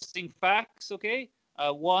 Interesting facts, okay?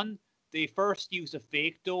 One, they first used a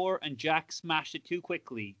fake door and Jack smashed it too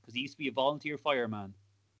quickly because he used to be a volunteer fireman.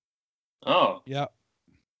 Oh. Yeah.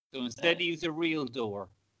 So instead he used a real door.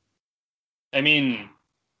 I mean,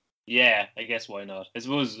 yeah, I guess why not? I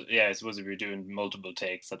suppose if you're doing multiple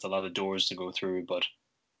takes, that's a lot of doors to go through, but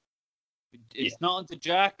it's not unto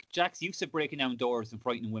Jack. Jack's used to breaking down doors and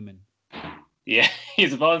frightening women. Yeah,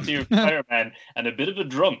 he's a volunteer fireman and a bit of a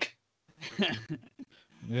drunk.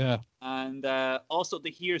 Yeah. And also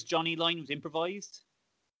the Here's Johnny line was improvised.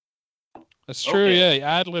 That's true, yeah. He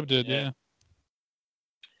ad-libbed it, yeah.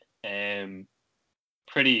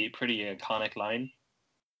 Pretty iconic line.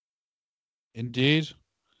 Indeed.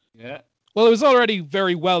 Yeah. Well, it was already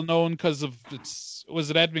very well known because of was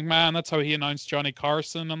it Ed McMahon? That's how he announced Johnny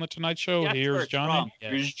Carson on the Tonight Show. Yeah, Here's Johnny. Yeah.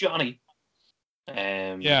 Here's Johnny.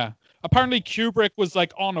 Yeah. Apparently Kubrick was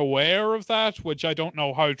like unaware of that, which I don't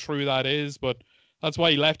know how true that is, but that's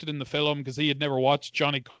why he left it in the film, because he had never watched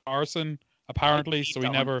Johnny Carson, apparently, so he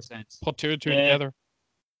never put two and two together.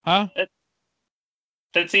 Huh?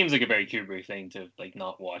 That seems like a very Kubrick thing to like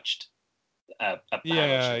not watched.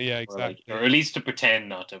 Yeah, exactly. Or at least to pretend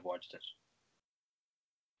not to have watched it.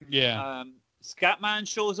 Yeah. Scatman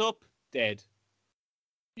shows up, dead.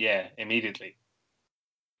 Yeah, immediately.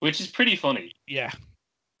 Which is pretty funny. Yeah.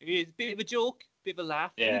 It's a bit of a joke, bit of a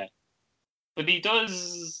laugh. Yeah. But he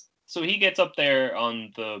does... So he gets up there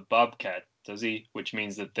on the Bobcat, does he? Which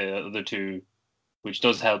means that the other two... Which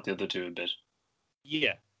does help the other two a bit.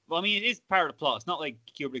 Yeah. Well, I mean, it is part of the plot. It's not like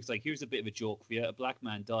Kubrick's like, here's a bit of a joke for you. A black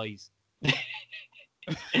man dies.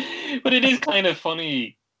 But it is kind of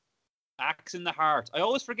funny. Axe in the heart. I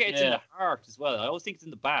always forget it's in the heart as well. I always think it's in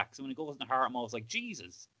the back. So when it goes in the heart, I'm always like,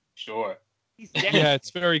 Jesus. Sure. He's dead. Yeah, it's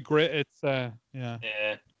very great. It's yeah.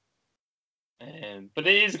 Yeah. But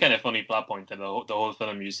it is a kind of funny plot point that the whole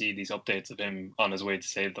film you see these updates of him on his way to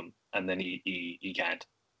save them, and then he can't.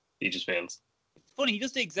 He just fails. It's funny. He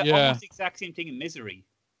does the almost the exact same thing in Misery.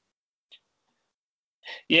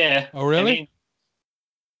 Yeah. Oh, really? I mean,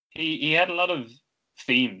 he had a lot of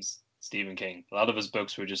themes, Stephen King. A lot of his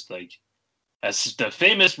books were just like, as the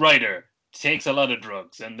famous writer takes a lot of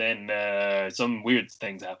drugs, and then some weird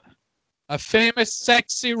things happen. A famous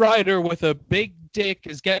sexy writer with a big dick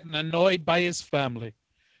is getting annoyed by his family.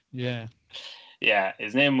 Yeah. Yeah,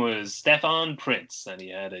 his name was Stefan Prince, and he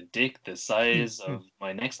had a dick the size of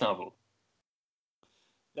my next novel.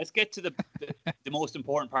 Let's get to the most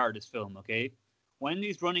important part of this film, okay?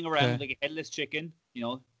 Wendy's running around like a headless chicken, you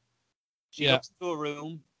know. She looks into a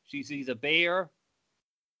room. She sees a bear.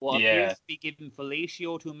 What appears to be giving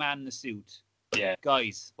fellatio to a man in a suit. Yeah.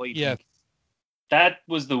 Guys, what do you think? That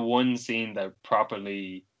was the one scene that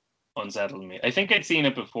properly unsettled me. I think I'd seen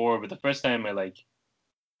it before, but the first time I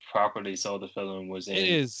properly saw the film was in. It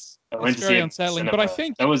is. I went it's to very see it unsettling, cinema. but I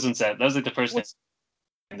think that was unsettling. That was like the first time.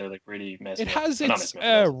 they're like really messed It up. has Well, not its messed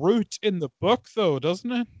up, but root in the book, though,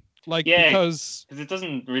 doesn't it? Like, yeah, because it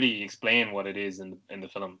doesn't really explain what it is in the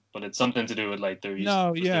film, but it's something to do with like there's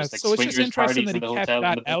no, yeah. like So it's just swingers interesting parties that in he the kept hotel in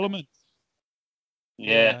that the book. element.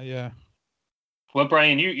 Yeah. Yeah. Well,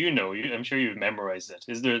 Brian, you know, I'm sure you've memorized it.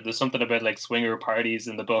 Is there's something about like swinger parties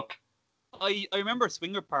in the book? I remember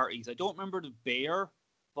swinger parties. I don't remember the bear,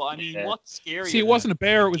 but I mean, what's scary? See, it wasn't a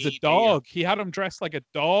bear; it was a dog. Bear. He had him dressed like a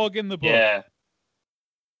dog in the book. Yeah.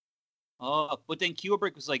 Oh, but then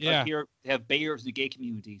Kubrick was like, Yeah. "I hear they have bears in the gay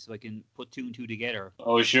community, so I can put 2 and 2 together."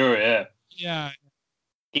 Oh, sure, yeah. Yeah.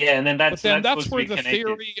 Yeah, and then that's where the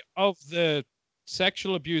theory of the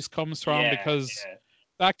sexual abuse comes from, because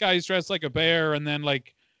that guy's dressed like a bear, and then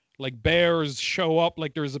like bears show up.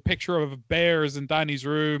 Like there's a picture of bears in Danny's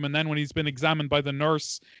room, and then when he's been examined by the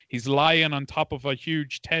nurse, he's lying on top of a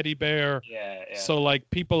huge teddy bear. Yeah. So like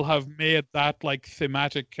people have made that like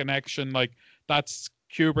thematic connection. Like that's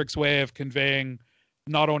Kubrick's way of conveying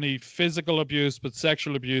not only physical abuse but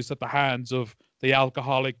sexual abuse at the hands of the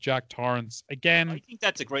alcoholic Jack Torrance. Again, I think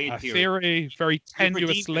that's a great theory, very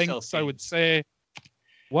tenuous links, I would say.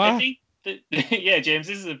 What? I think yeah, James,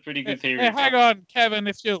 this is a pretty good theory. Hey, hang on, Kevin,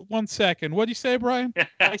 if you 1 second. What do you say, Brian?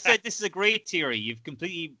 I said this is a great theory. You've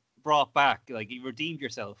completely brought back, like you redeemed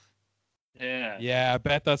yourself. Yeah, I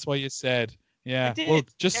bet that's what you said. Yeah. did. Well,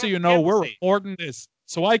 just so you know, Kevin we're said. recording this,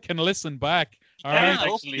 so I can listen back. All right.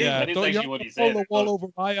 Actually, Yeah. that is Don't actually you what have he to pull said. the wool over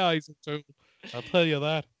my eyes, too. I'll tell you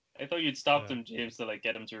that. I thought you'd stopped him, James, to like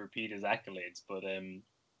get him to repeat his accolades, but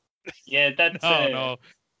yeah, that's no.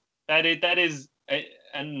 That is,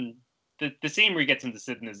 and the scene where he gets him to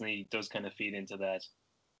sit in his knee does kind of feed into that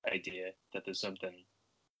idea that there's something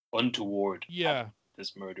untoward. Yeah.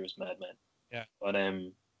 This murderous madman. Yeah. But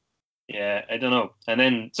yeah, I don't know. And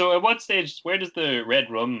then, so at what stage? Where does the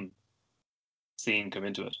red rum scene come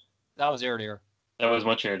into it? That was earlier. That was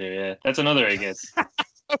much earlier. Yeah, that's another, I guess.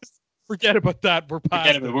 Forget about that. We're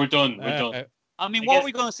past it. We're done. We're done. I mean, what are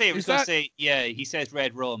we going to say? We're going to say, yeah, he says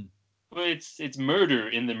red rum. Well, it's murder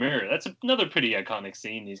in the mirror. That's another pretty iconic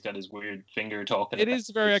scene. He's got his weird finger talking. It is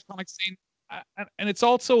a very iconic scene. And it's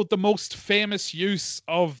also the most famous use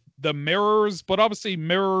of the mirrors, but obviously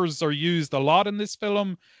mirrors are used a lot in this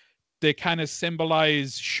film. They kind of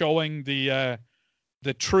symbolize showing the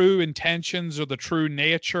true intentions or the true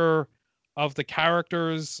nature of the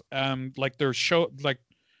characters. Like they're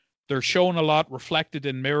shown a lot reflected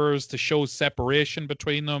in mirrors to show separation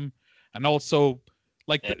between them, and also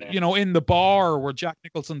like in the bar where Jack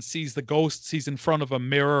Nicholson sees the ghosts, he's in front of a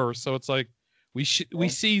mirror, so it's like we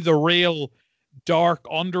see the real dark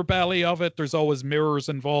underbelly of it. There's always mirrors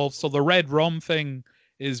involved, so the red rum thing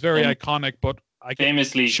is very iconic. But I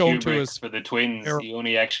famously shown Kubrick, to us for the twins, he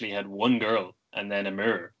only actually had one girl and then a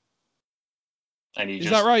mirror, and is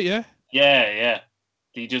that right? Yeah.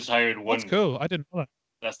 He just hired one. That's cool. I didn't know that.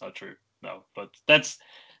 That's not true. No, but that's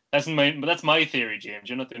my theory, James.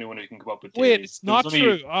 You're not the only one who can come up with theories. Wait, it's not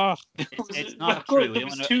true. It's not true. There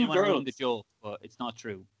was two girls. The joke, but it's not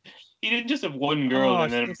true. He didn't just have one girl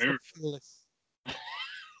and then a mirror.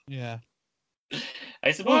 Yeah.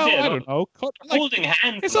 I suppose. I don't know. Holding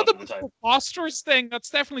hands. It's not the preposterous thing. That's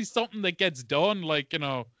definitely something that gets done. Like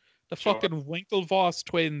the fucking Winklevoss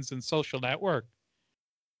twins in Social Network.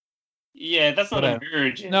 Yeah, that's not a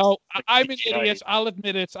mirror, James. No, I'm an idiot. I'll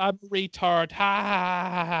admit it. I'm a retard. Ha ha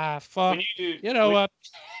ha ha. Fuck. You know what?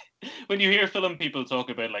 When you hear film people talk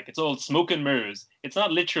about like it's all smoke and mirrors, it's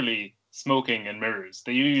not literally smoking and mirrors.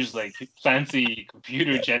 They use like fancy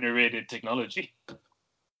computer generated technology.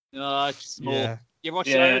 No, it's smoke. Yeah. You ever watch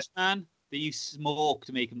The Irishman? They use smoke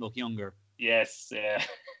to make him look younger. Yes, yeah.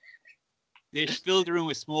 They filled the room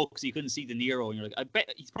with smoke so you couldn't see De Niro, and you're like, I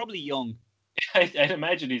bet he's probably young. I'd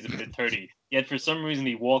imagine he's a bit 30, yet for some reason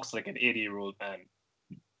he walks like an 80-year-old man.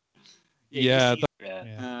 Yeah.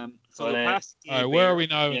 So the past. All right, where are we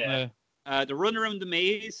now? Yeah. The run around the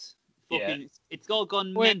maze. Fucking, it's all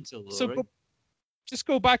gone mental. So, right? just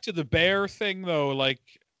go back to the bear thing, though. Like,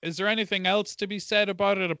 is there anything else to be said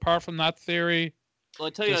about it apart from that theory? Well,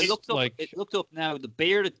 I tell you, I looked up now. The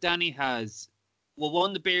bear that Danny has. Well, one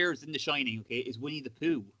of the bears in The Shining, okay, is Winnie the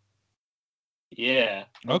Pooh. Yeah.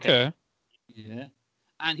 Okay. Yeah.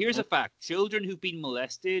 And here's a fact. Children who've been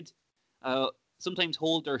molested sometimes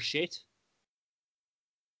hold their shit.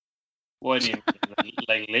 What do you mean?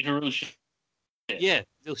 Like literal shit? Yeah,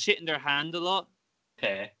 they'll shit in their hand a lot.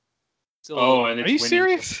 Okay. So, and are you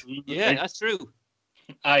serious? Yeah, that's true.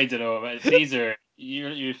 I don't know. These are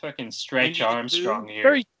you fucking Stretch Armstrong here.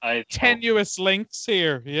 Very tenuous links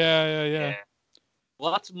here. Yeah.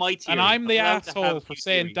 Well, that's my theory. And I'm the asshole for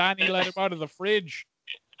saying Danny let him out of the fridge.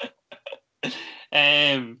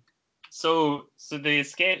 So they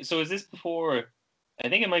escape. So is this before? I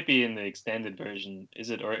think it might be in the extended version. Is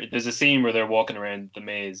it? Or there's a scene where they're walking around the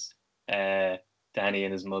maze. Danny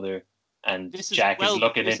and his mother, and Jack is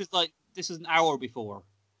looking in. This is an hour before.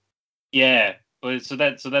 Yeah, but so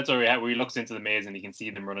that's where he looks into the maze and he can see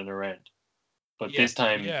them running around. But this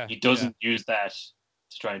time he doesn't use that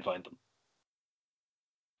to try and find them.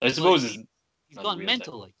 I suppose he's gone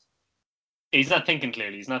mental. Like. He's not thinking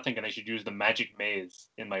clearly. He's not thinking I should use the magic maze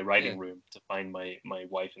in my writing room to find my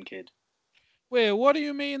wife and kid. Wait, what do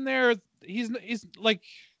you mean there? He's like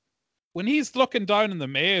when he's looking down in the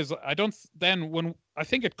maze. I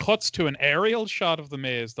think it cuts to an aerial shot of the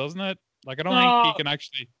maze, doesn't it? Like I don't think he can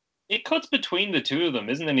actually. It cuts between the two of them,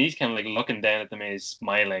 isn't it? And he's kind of like looking down at the maze,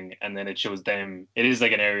 smiling, and then it shows them. It is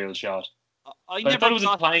like an aerial shot. I never thought it was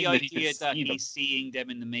implying the idea that he's seeing them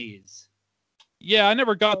in the maze. Yeah, I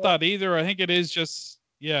never got that either. I think it is just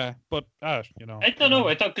but you know. I don't know.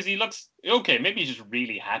 I thought because he looks okay. Maybe he's just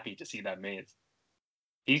really happy to see that maze.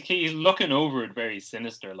 He's looking over it very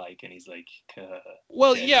sinister like, and he's like.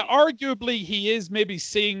 Well, yeah, arguably he is maybe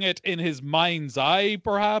seeing it in his mind's eye,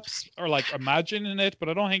 perhaps, or like imagining it, but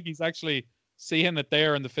I don't think he's actually seeing it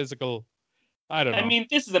there in the physical. I don't know. I mean,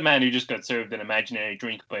 this is a man who just got served an imaginary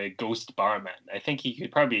drink by a ghost barman. I think he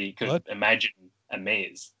could imagine a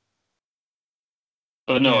maze.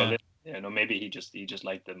 But no, maybe he just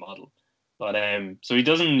liked the model. But so he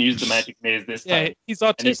doesn't use the magic maze this time. Yeah, he's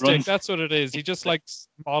autistic. That's what it is. He just likes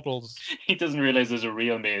models. He doesn't realize there's a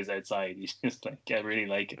real maze outside. He's just like, I really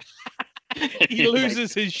like it. He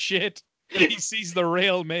loses his shit when he sees the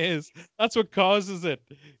real maze. That's what causes it.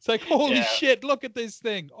 It's like, holy shit, look at this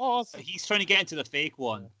thing. Awesome. He's trying to get into the fake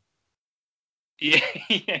one. Yeah.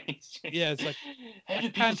 It's like, how do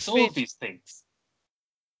people solve these things?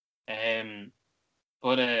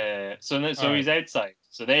 But so he's outside.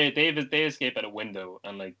 So they escape out a window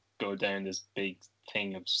and like go down this big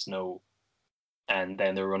thing of snow, and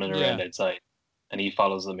then they're running around outside, and he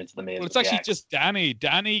follows them into the maze. Well, it's actually just Danny.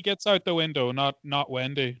 Danny gets out the window, not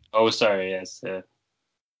Wendy. Oh, sorry. Yes.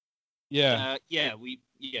 Yeah.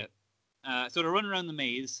 So they're running around the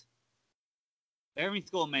maze. Everything's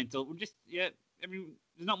going mental. We're just there's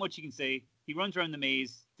not much you can say. He runs around the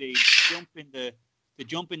maze. They jump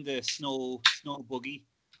in the snow buggy,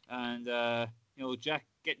 and Jack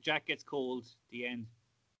gets cold. The end.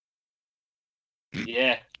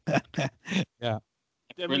 Yeah. Yeah.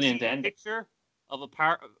 Then brilliant end. Picture of a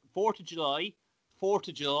 4th of July. 4th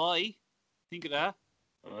of July. Think of that.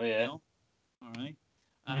 Oh yeah. All right.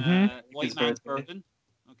 White man's burden.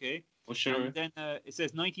 Okay. Well, sure. And then it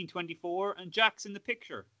says 1924, and Jack's in the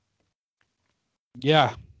picture.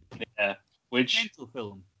 Yeah. Yeah. Which mental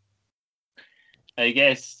film. I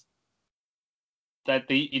guess that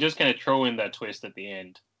he just kind of throw in that twist at the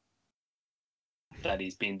end that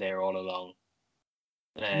he's been there all along.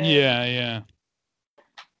 Yeah.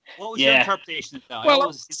 What was your interpretation of that? Well,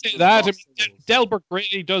 I say that. I mean, Delbert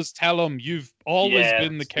Grady does tell him, you've always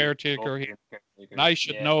been the caretaker here. And I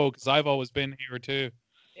should know because I've always been here too.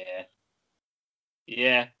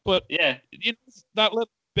 Yeah. But that little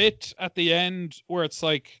bit at the end where it's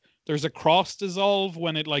like there's a cross dissolve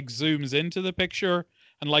when it like zooms into the picture,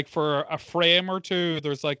 and like for a frame or two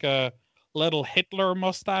there's like a little Hitler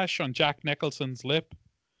mustache on Jack Nicholson's lip.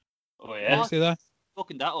 Oh yeah. You see that?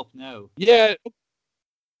 Looking that up now.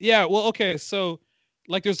 Yeah, well, okay, so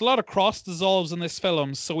like there's a lot of cross dissolves in this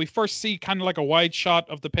film. So we first see kind of like a wide shot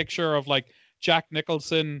of the picture of like Jack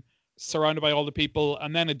Nicholson surrounded by all the people,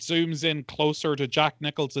 and then it zooms in closer to Jack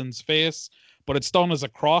Nicholson's face, but it's done as a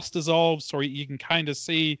cross dissolve, so you can kind of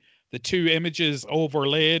see the two images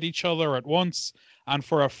overlaid each other at once. And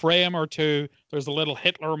for a frame or two, there's a little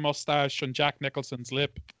Hitler mustache on Jack Nicholson's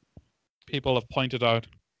lip. People have pointed out.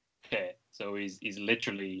 Okay, so he's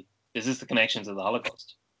literally, is this the connection to the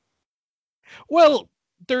Holocaust? Well,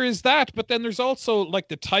 there is that, but then there's also like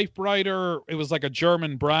the typewriter. It was like a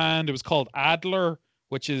German brand. It was called Adler,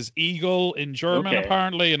 which is eagle in German,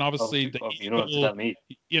 apparently, and obviously the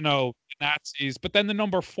eagle, Nazis. But then the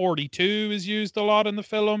number 42 is used a lot in the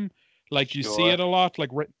film. Like you see it a lot, like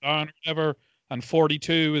written down or whatever. And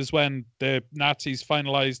 42 is when the Nazis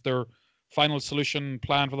finalized their final solution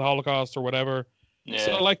plan for the Holocaust or whatever. Yeah.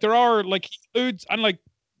 So like there are like he alludes, and like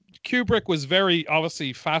Kubrick was very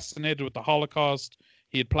obviously fascinated with the Holocaust.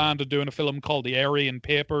 He had planned on doing a film called The Aryan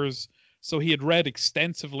Papers, so he had read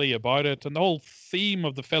extensively about it. And the whole theme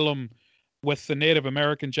of the film with the Native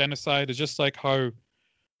American genocide is just like how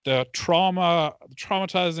the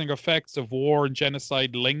traumatizing effects of war and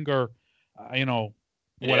genocide linger,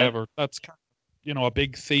 whatever. That's kind of, a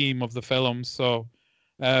big theme of the film. So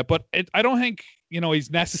But I don't think he's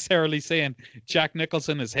necessarily saying Jack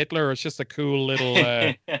Nicholson is Hitler. It's just a cool little.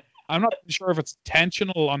 I'm not sure if it's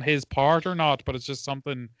intentional on his part or not, but it's just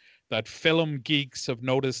something that film geeks have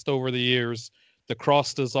noticed over the years. The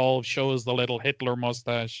cross dissolve shows the little Hitler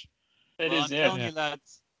mustache. I'm telling you,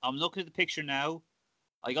 lads, I'm looking at the picture now.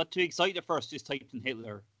 I got too excited at first, just typed in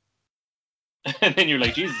Hitler. And then you're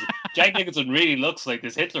like, Jesus, Jack Nicholson really looks like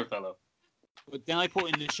this Hitler fellow. But then I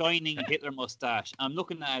put in the shining Hitler mustache. I'm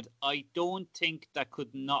looking at it. I don't think that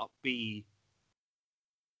could not be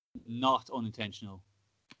not unintentional.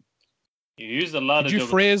 You used a lot Did you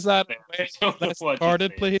phrase that less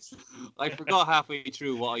guarded, please? I forgot halfway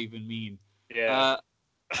through what I even mean. Yeah.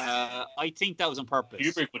 I think that was on purpose.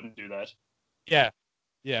 Kubrick wouldn't do that.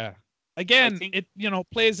 Yeah. Again, it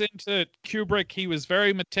plays into Kubrick. He was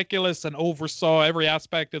very meticulous and oversaw every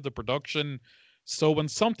aspect of the production. So when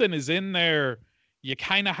something is in there, you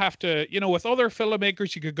kind of have to, with other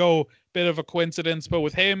filmmakers, you could go bit of a coincidence, but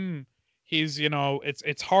with him, he's,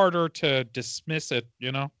 it's harder to dismiss it,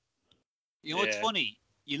 It's funny.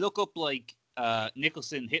 You look up like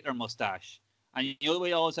Nicholson Hitler mustache, and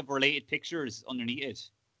we always have related pictures underneath it.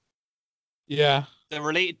 Yeah. The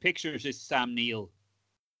related pictures is Sam Neill.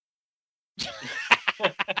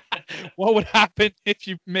 What would happen if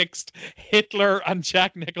you mixed Hitler and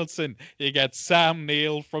Jack Nicholson? You get Sam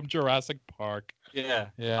Neill from Jurassic Park. Yeah.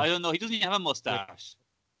 I don't know. He doesn't even have a mustache.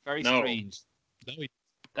 Very strange. No,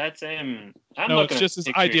 that's it's just his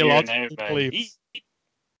ideological beliefs.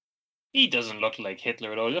 He doesn't look like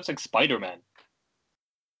Hitler at all. He looks like Spider-Man.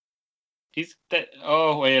 He's that.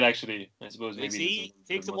 Oh wait, actually, I suppose maybe he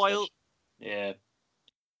takes a while. Yeah.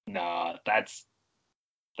 Nah, that's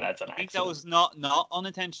an accident. I think that was not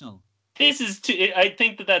unintentional. This is I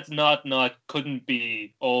think that's not couldn't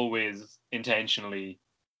be always intentionally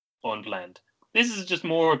unplanned. This is just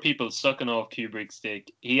more people sucking off Kubrick's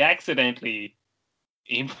dick. He accidentally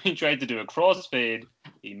he tried to do a crossfade.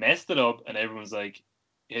 He messed it up, and everyone's like,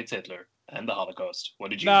 "It's Hitler and the Holocaust.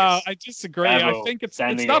 What did you?" No, I disagree. I think it's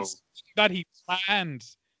not something that he planned.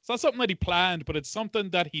 It's not something that he planned, but it's something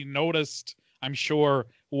that he noticed, I'm sure,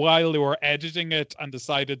 while they were editing it and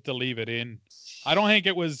decided to leave it in. I don't think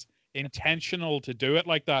it was intentional to do it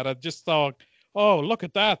like that. I just thought, oh, look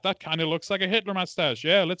at that. That kind of looks like a Hitler mustache.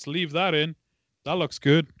 Yeah, let's leave that in. That looks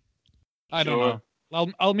good. I don't know.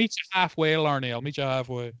 I'll meet you halfway, Larney. I'll meet you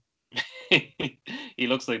halfway. He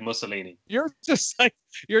looks like Mussolini. You're just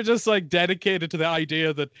like dedicated to the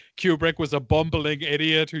idea that Kubrick was a bumbling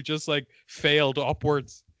idiot who just like failed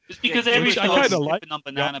upwards. Just because every film I kind of like on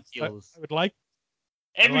banana peels. I would like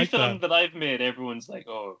every film that I've made, everyone's like,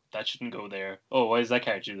 "Oh, that shouldn't go there. Oh, why does that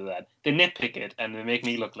character do that?" They nitpick it and they make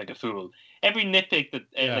me look like a fool. Every nitpick that,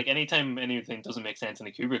 like, anytime anything doesn't make sense in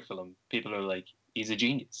a Kubrick film, people are like, "He's a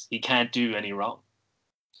genius. He can't do any wrong."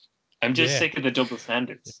 I'm just sick of the double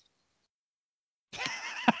standards.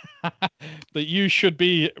 That you should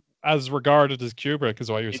be as regarded as Kubrick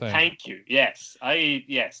is what you're saying. Thank you. Yes. I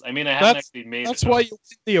mean, I haven't actually made. That's why you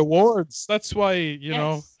win the awards. That's why you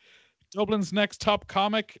know Dublin's next top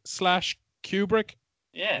comic / Kubrick.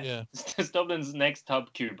 Yeah. It's Dublin's next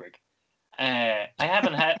top Kubrick. I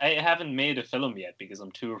haven't made a film yet because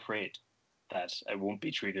I'm too afraid that I won't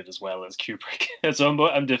be treated as well as Kubrick. So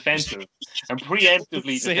I'm defensive. I'm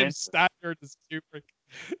preemptively same defensive. standard as Kubrick.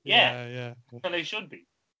 Yeah. And I should be.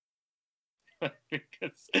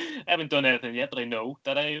 Because I haven't done anything yet, but I know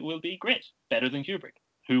that I will be great, better than Kubrick,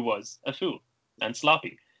 who was a fool and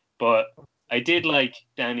sloppy. But I did like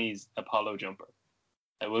Danny's Apollo jumper.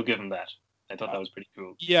 I will give him that. I thought that was pretty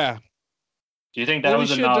cool. Yeah. Do you think that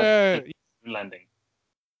was a nod to the moon landing?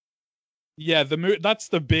 Yeah, that's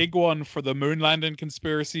the big one for the moon landing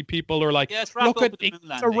conspiracy. People are like, look at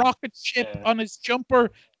it's a rocket ship on his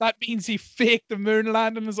jumper. That means he faked the moon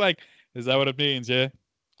landing. It's like, is that what it means? Yeah.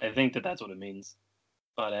 I think that's what it means.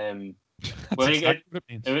 But well, exactly what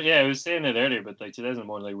it means. I was saying it earlier, but like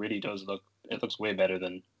 2001 like really does look. It looks way better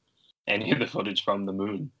than any of the footage from the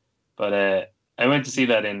moon. But I went to see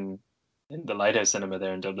that in the Lighthouse Cinema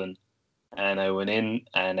there in Dublin, and I went in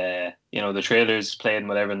and the trailers played and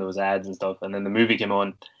whatever, and there was ads and stuff, and then the movie came on,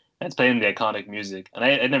 and it's playing the iconic music, and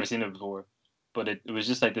I'd never seen it before, but it was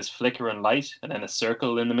just like this flickering light and then a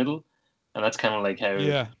circle in the middle, and that's kind of like how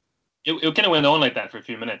It kind of went on like that for a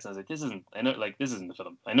few minutes. And I was like, this isn't the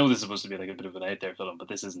film. I know this is supposed to be like a bit of an out there film, but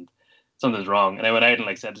this isn't. Something's wrong. And I went out and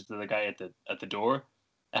like said it to the guy at the door,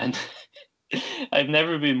 and I've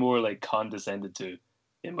never been more like condescended to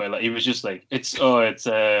in my life. He was just like,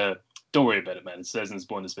 don't worry about it, man. It says in his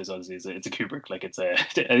bonus space, obviously, it's a Kubrick. Like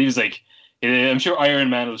and he was like, I'm sure Iron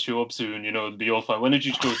Man will show up soon. It'll be all fine. Why don't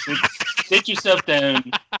you go sit yourself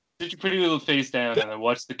down, Put your pretty little face down, and I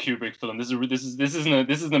watched the Kubrick film. This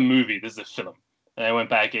isn't a movie. This is a film. And I went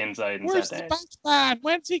back inside and Where's sat down. the Batman?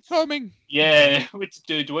 When's he coming? Yeah,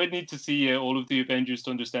 do I need to see all of the Avengers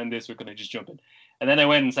to understand this, or can I just jump in? And then I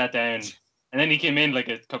went and sat down, and then he came in like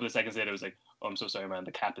a couple of seconds later. I was like, "Oh, I'm so sorry, man.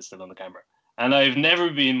 The cap is still on the camera." And I've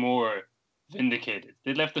never been more vindicated.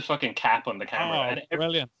 They left the fucking cap on the camera. Oh,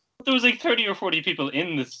 brilliant. There was like 30 or 40 people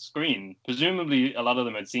in the screen. Presumably, a lot of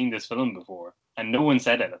them had seen this film before, and no one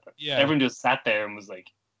said anything. Yeah. Everyone just sat there and was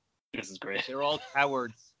like, "This is great." They're all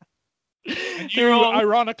cowards. And you,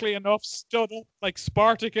 ironically enough, stood up like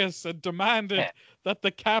Spartacus and demanded that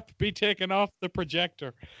the cap be taken off the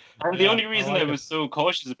projector. And the only reason I was so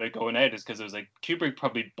cautious about going out is because I was like, Kubrick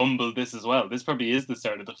probably bumbled this as well. This probably is the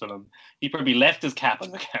start of the film. He probably left his cap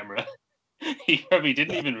on the camera. He probably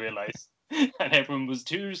didn't even realize. And everyone was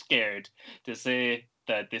too scared to say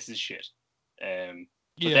that this is shit. But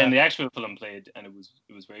then the actual film played, and it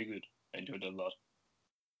was very good. I enjoyed it a lot.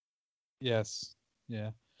 Yes.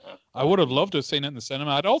 Yeah. I would have loved to have seen it in the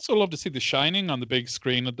cinema. I'd also love to see The Shining on the big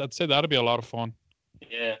screen. I'd say that'd be a lot of fun.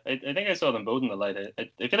 Yeah, I think I saw them both in the light. I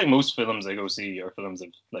feel like most films I go see are films I've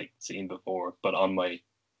like seen before, but on my,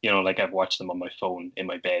 like I've watched them on my phone in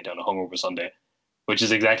my bed on a hungover Sunday, which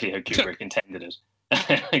is exactly how Kubrick intended it.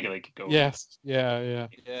 Yes, yeah.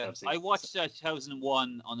 I watched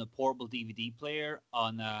 2001 on a portable DVD player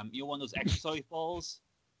on one of those exercise balls.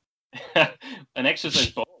 An exercise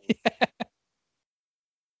ball. Yeah.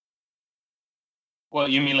 Well,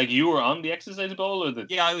 you mean like you were on the exercise ball, or the?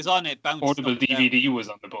 Yeah, I was on it. Bouncing portable up and DVD down. Was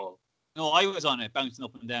on the ball. No, I was on it, bouncing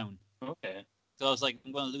up and down. Okay. So I was like,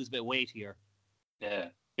 I'm going to lose a bit of weight here. Yeah,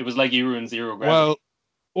 it was like you were in zero gravity. Well,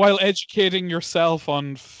 while educating yourself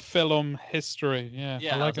on film history, yeah.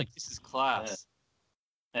 Yeah, I was like, this is class.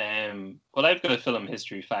 Yeah. Well, I've got a film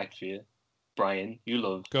history fact for you, Brian. You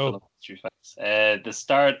love film history facts.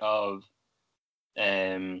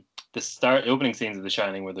 The opening scenes of The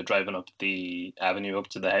Shining, where they're driving up the avenue up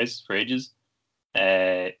to the house for ages.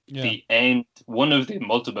 The end, one of the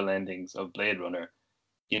multiple endings of Blade Runner.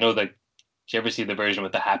 Did you ever see the version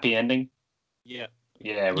with the happy ending? Yeah.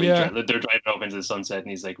 Yeah, where they're driving up into the sunset, and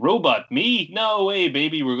he's like, "Robot, me? No way,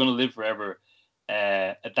 baby, we're gonna live forever."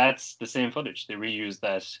 That's the same footage. They reused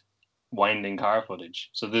that winding car footage.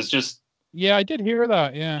 So there's just. Yeah, I did hear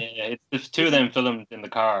that. Yeah. Yeah, it's the two of them filmed in the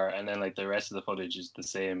car, and then like the rest of the footage is the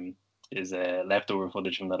same. Is leftover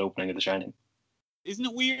footage from that opening of The Shining. Isn't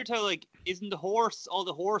it weird how isn't all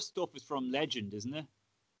the horse stuff is from Legend, isn't it?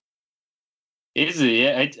 Is it?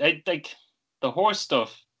 Yeah, I like the horse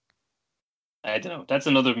stuff. I don't know. That's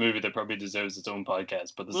another movie that probably deserves its own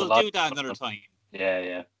podcast. But we'll do that another time.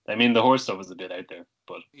 Yeah. I mean, the horse stuff was a bit out there,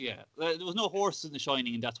 but yeah, there was no horse in The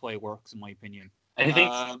Shining, and that's why it works, in my opinion. I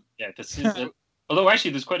think, although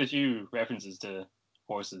actually, there's quite a few references to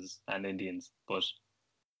horses and Indians, but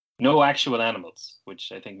no actual animals,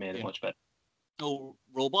 which I think made it much better. No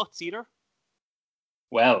robots either?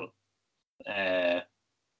 Well, there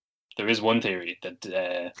is one theory that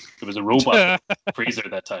there was a robot freezer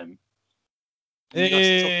at that time.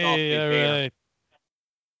 Hey, right.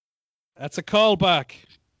 That's a callback.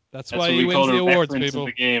 That's why he wins the awards, people.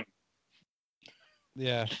 The game.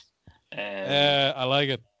 Yeah. I like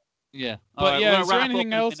it. Yeah. But is there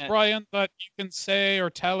anything else, Brian, that you can say or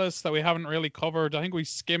tell us that we haven't really covered? I think we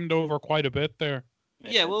skimmed over quite a bit there.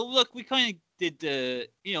 Yeah, well, look, we kind of did,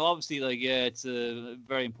 obviously, it's a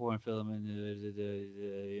very important film,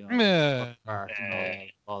 and art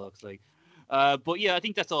and all looks like. But yeah, I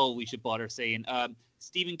think that's all we should bother saying.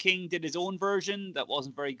 Stephen King did his own version that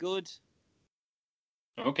wasn't very good.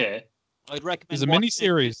 Okay. I'd recommend. It's a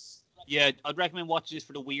miniseries. Yeah, I'd recommend watching this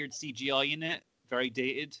for the weird CGI in it, very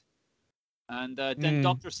dated. And then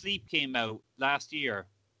Dr. Sleep came out last year.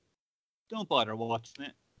 Don't bother watching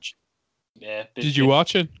it. Yeah. Did you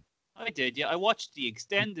watch it? I did, yeah. I watched the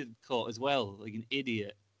extended cut as well, like an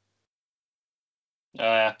idiot.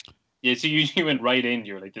 Yeah, so you went right in.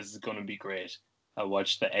 You're like, this is going to be great. I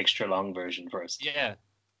watched the extra long version first. Yeah.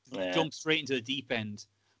 Jump straight into the deep end.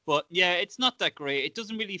 But yeah, it's not that great. It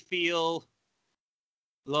doesn't really feel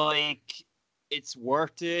like it's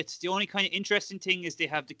worth it. The only kind of interesting thing is they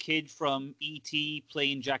have the kid from E.T.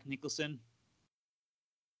 playing Jack Nicholson.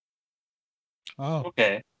 Oh.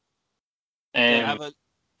 Okay. They have a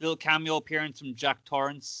little cameo appearance from Jack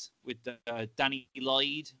Torrance with Danny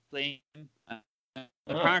Lloyd playing him.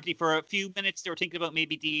 Apparently, for a few minutes, they were thinking about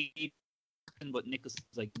maybe but Nicholson's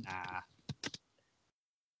like, nah.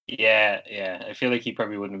 Yeah. I feel like he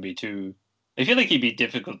probably wouldn't be too. I feel like he'd be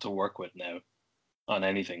difficult to work with now on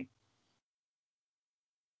anything.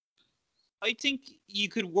 I think you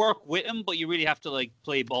could work with him, but you really have to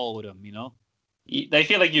play ball with him, I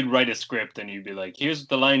feel like you'd write a script and you'd be like, "Here's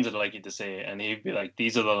the lines I'd like you to say," and he'd be like,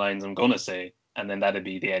 "These are the lines I'm gonna say," and then that'd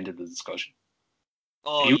be the end of the discussion.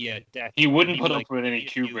 Oh He, yeah, definitely. he wouldn't He put would, up with any need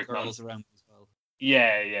a few Kubrick girls nonsense. around as well.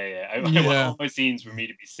 Yeah. I want Yeah. all my scenes for me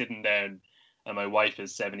to be sitting down, and my wife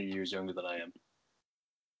is 70 years younger than I am.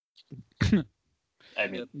 I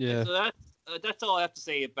mean, Yeah. So that's all I have to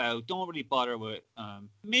say about. Don't really bother with.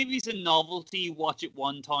 Maybe it's a novelty. Watch it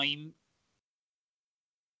one time,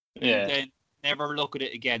 yeah. and then never look at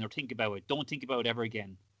it again or think about it. Don't think about it ever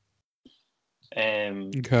again.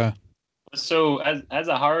 Okay. So as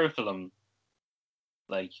a horror film,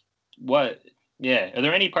 like what? Yeah, are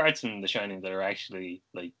there any parts in The Shining that are actually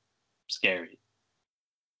like scary?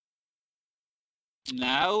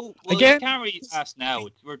 Now, well, Again- you can't really ask now.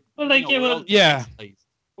 We're Well, like, you know, yeah, we're well, all yeah. desensitized.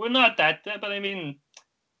 We're not that, but I mean,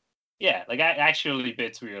 yeah, like actually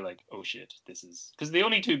bits where you're like, oh shit, this is because the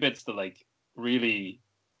only two bits that like really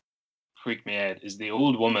freak me out is the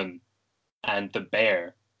old woman and the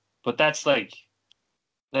bear, but that's like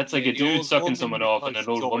a The dude old sucking woman someone off and because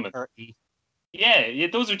an old she's over woman. 30. Yeah,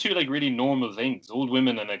 those are two like really normal things. Old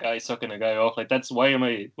women and a guy sucking a guy off. Like that's why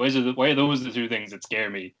are those the two things that scare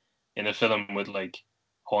me in a film with like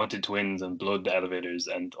haunted twins and blood elevators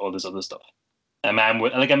and all this other stuff.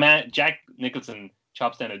 Jack Nicholson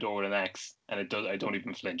chops down a door with an axe and I don't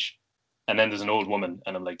even flinch. And then there's an old woman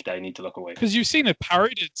and I'm like, I need to look away. Because you've seen it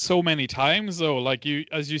parodied so many times, though. Like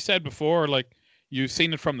as you said before, like you've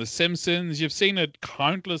seen it from The Simpsons. You've seen it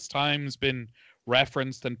countless times been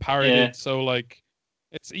referenced and parodied. Yeah. So like,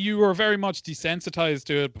 you were very much desensitized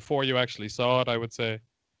to it before you actually saw it. I would say.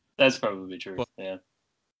 That's probably true. But- yeah.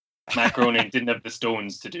 Matt Groening didn't have the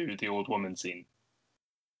stones to do the old woman scene.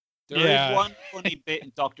 There Yeah. is one funny bit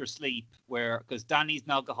in Doctor Sleep where, because Danny's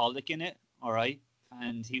an alcoholic in it, all right,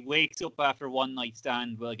 and he wakes up after one night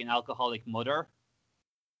stand with like an alcoholic mother,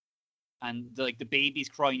 and like the baby's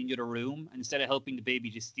crying in the other room, and instead of helping the baby,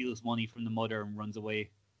 just steals money from the mother and runs away.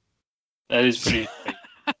 That is pretty.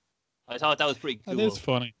 I thought that was pretty cool. That is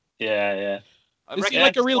funny. Yeah. I Is he recommend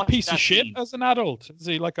like a real watching piece of that shit scene. as an adult? Is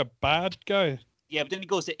he like a bad guy? Yeah, but then he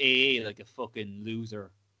goes to AA like a fucking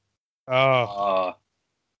loser. Oh, Uh,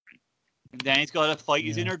 And then he's got to fight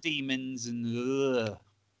his Yeah. inner demons and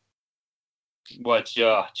what?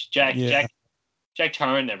 Jack Yeah.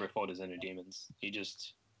 Tarn never fought his inner demons. He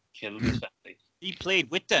just killed his family. he played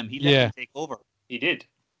with them. He let Yeah. them take over. He did.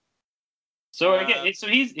 So I Uh, get so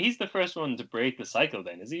he's the first one to break the cycle.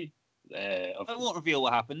 Then is he? I won't reveal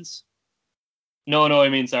what happens. No, I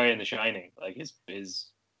mean sorry. In The Shining, like his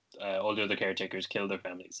all the other caretakers kill their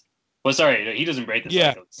families. Well, sorry, he doesn't break the Yeah.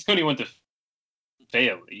 cycle. He's the only one to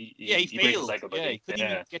fail. He Breaks breaks the the cycle. by Yeah, he being-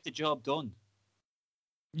 couldn't even get the job done.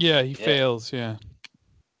 yeah, he Yeah. fails. Yeah.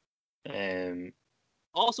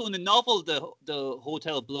 Also, in the novel, the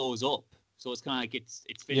hotel blows up, so it's kind of like it's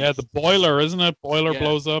finished. Yeah, the boiler, isn't it? Boiler Yeah.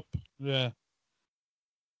 blows up. Yeah.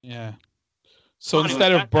 Yeah. So Anyway,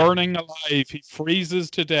 instead of that- burning alive, he freezes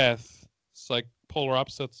to death. It's like polar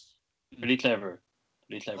opposites. pretty clever.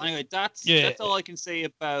 Anyway, that's all I can say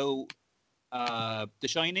about The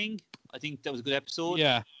Shining. I think that was a good episode.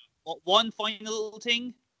 Yeah. One final little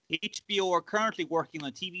thing: HBO are currently working on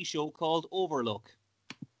a TV show called Overlook.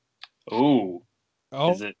 Oh,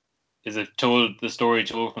 Oh, is it told the story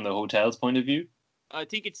told from the hotel's point of view? I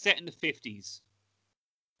think it's set in the 50s.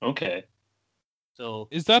 Okay. So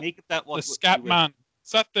is that make of that the what you will. Scatman?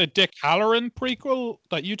 Is that the Dick Halloran prequel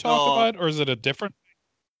that you talked No. about, or is it a different?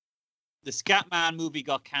 The Scatman movie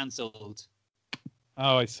got cancelled.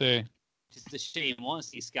 Oh, I see. It's a shame. I want to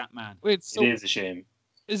see Scatman. Wait, so It is a shame.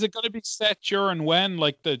 is it going to be set during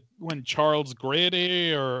when Charles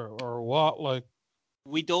Grady or what? Like,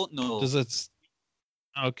 We don't know. does it?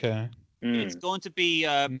 Okay. It's Hmm. going to be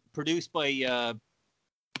produced by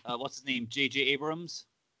what's his name, J.J. Abrams.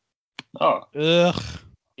 Oh, Ugh.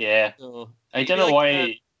 yeah. So I it'd don't be know like, why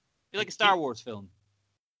it'd be like a Star Wars film.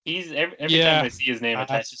 he's every Yeah. time I see his name Uh,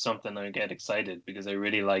 attached to something, I get excited because I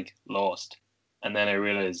really like Lost, and then I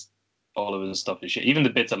realize all of his stuff is shit. Even the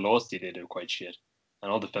bits of Lost he did are quite shit,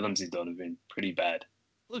 and all the films he's done have been pretty bad.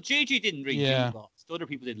 Well, J.J. didn't really Yeah. do Lost. Other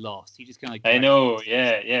people did Lost. He just kind of I know,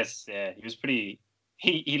 yeah, yes, yeah. He was pretty.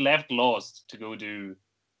 He left Lost to go do,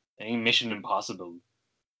 I think, Mission Impossible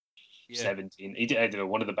 17. He did, I don't know,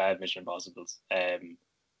 one of the bad Mission Impossibles.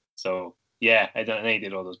 So yeah, I don't know. He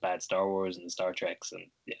did all those bad Star Wars and the Star Treks, and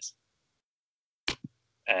yes,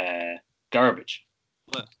 garbage.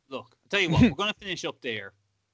 Well, look, I'll tell you what, we're going to finish up there.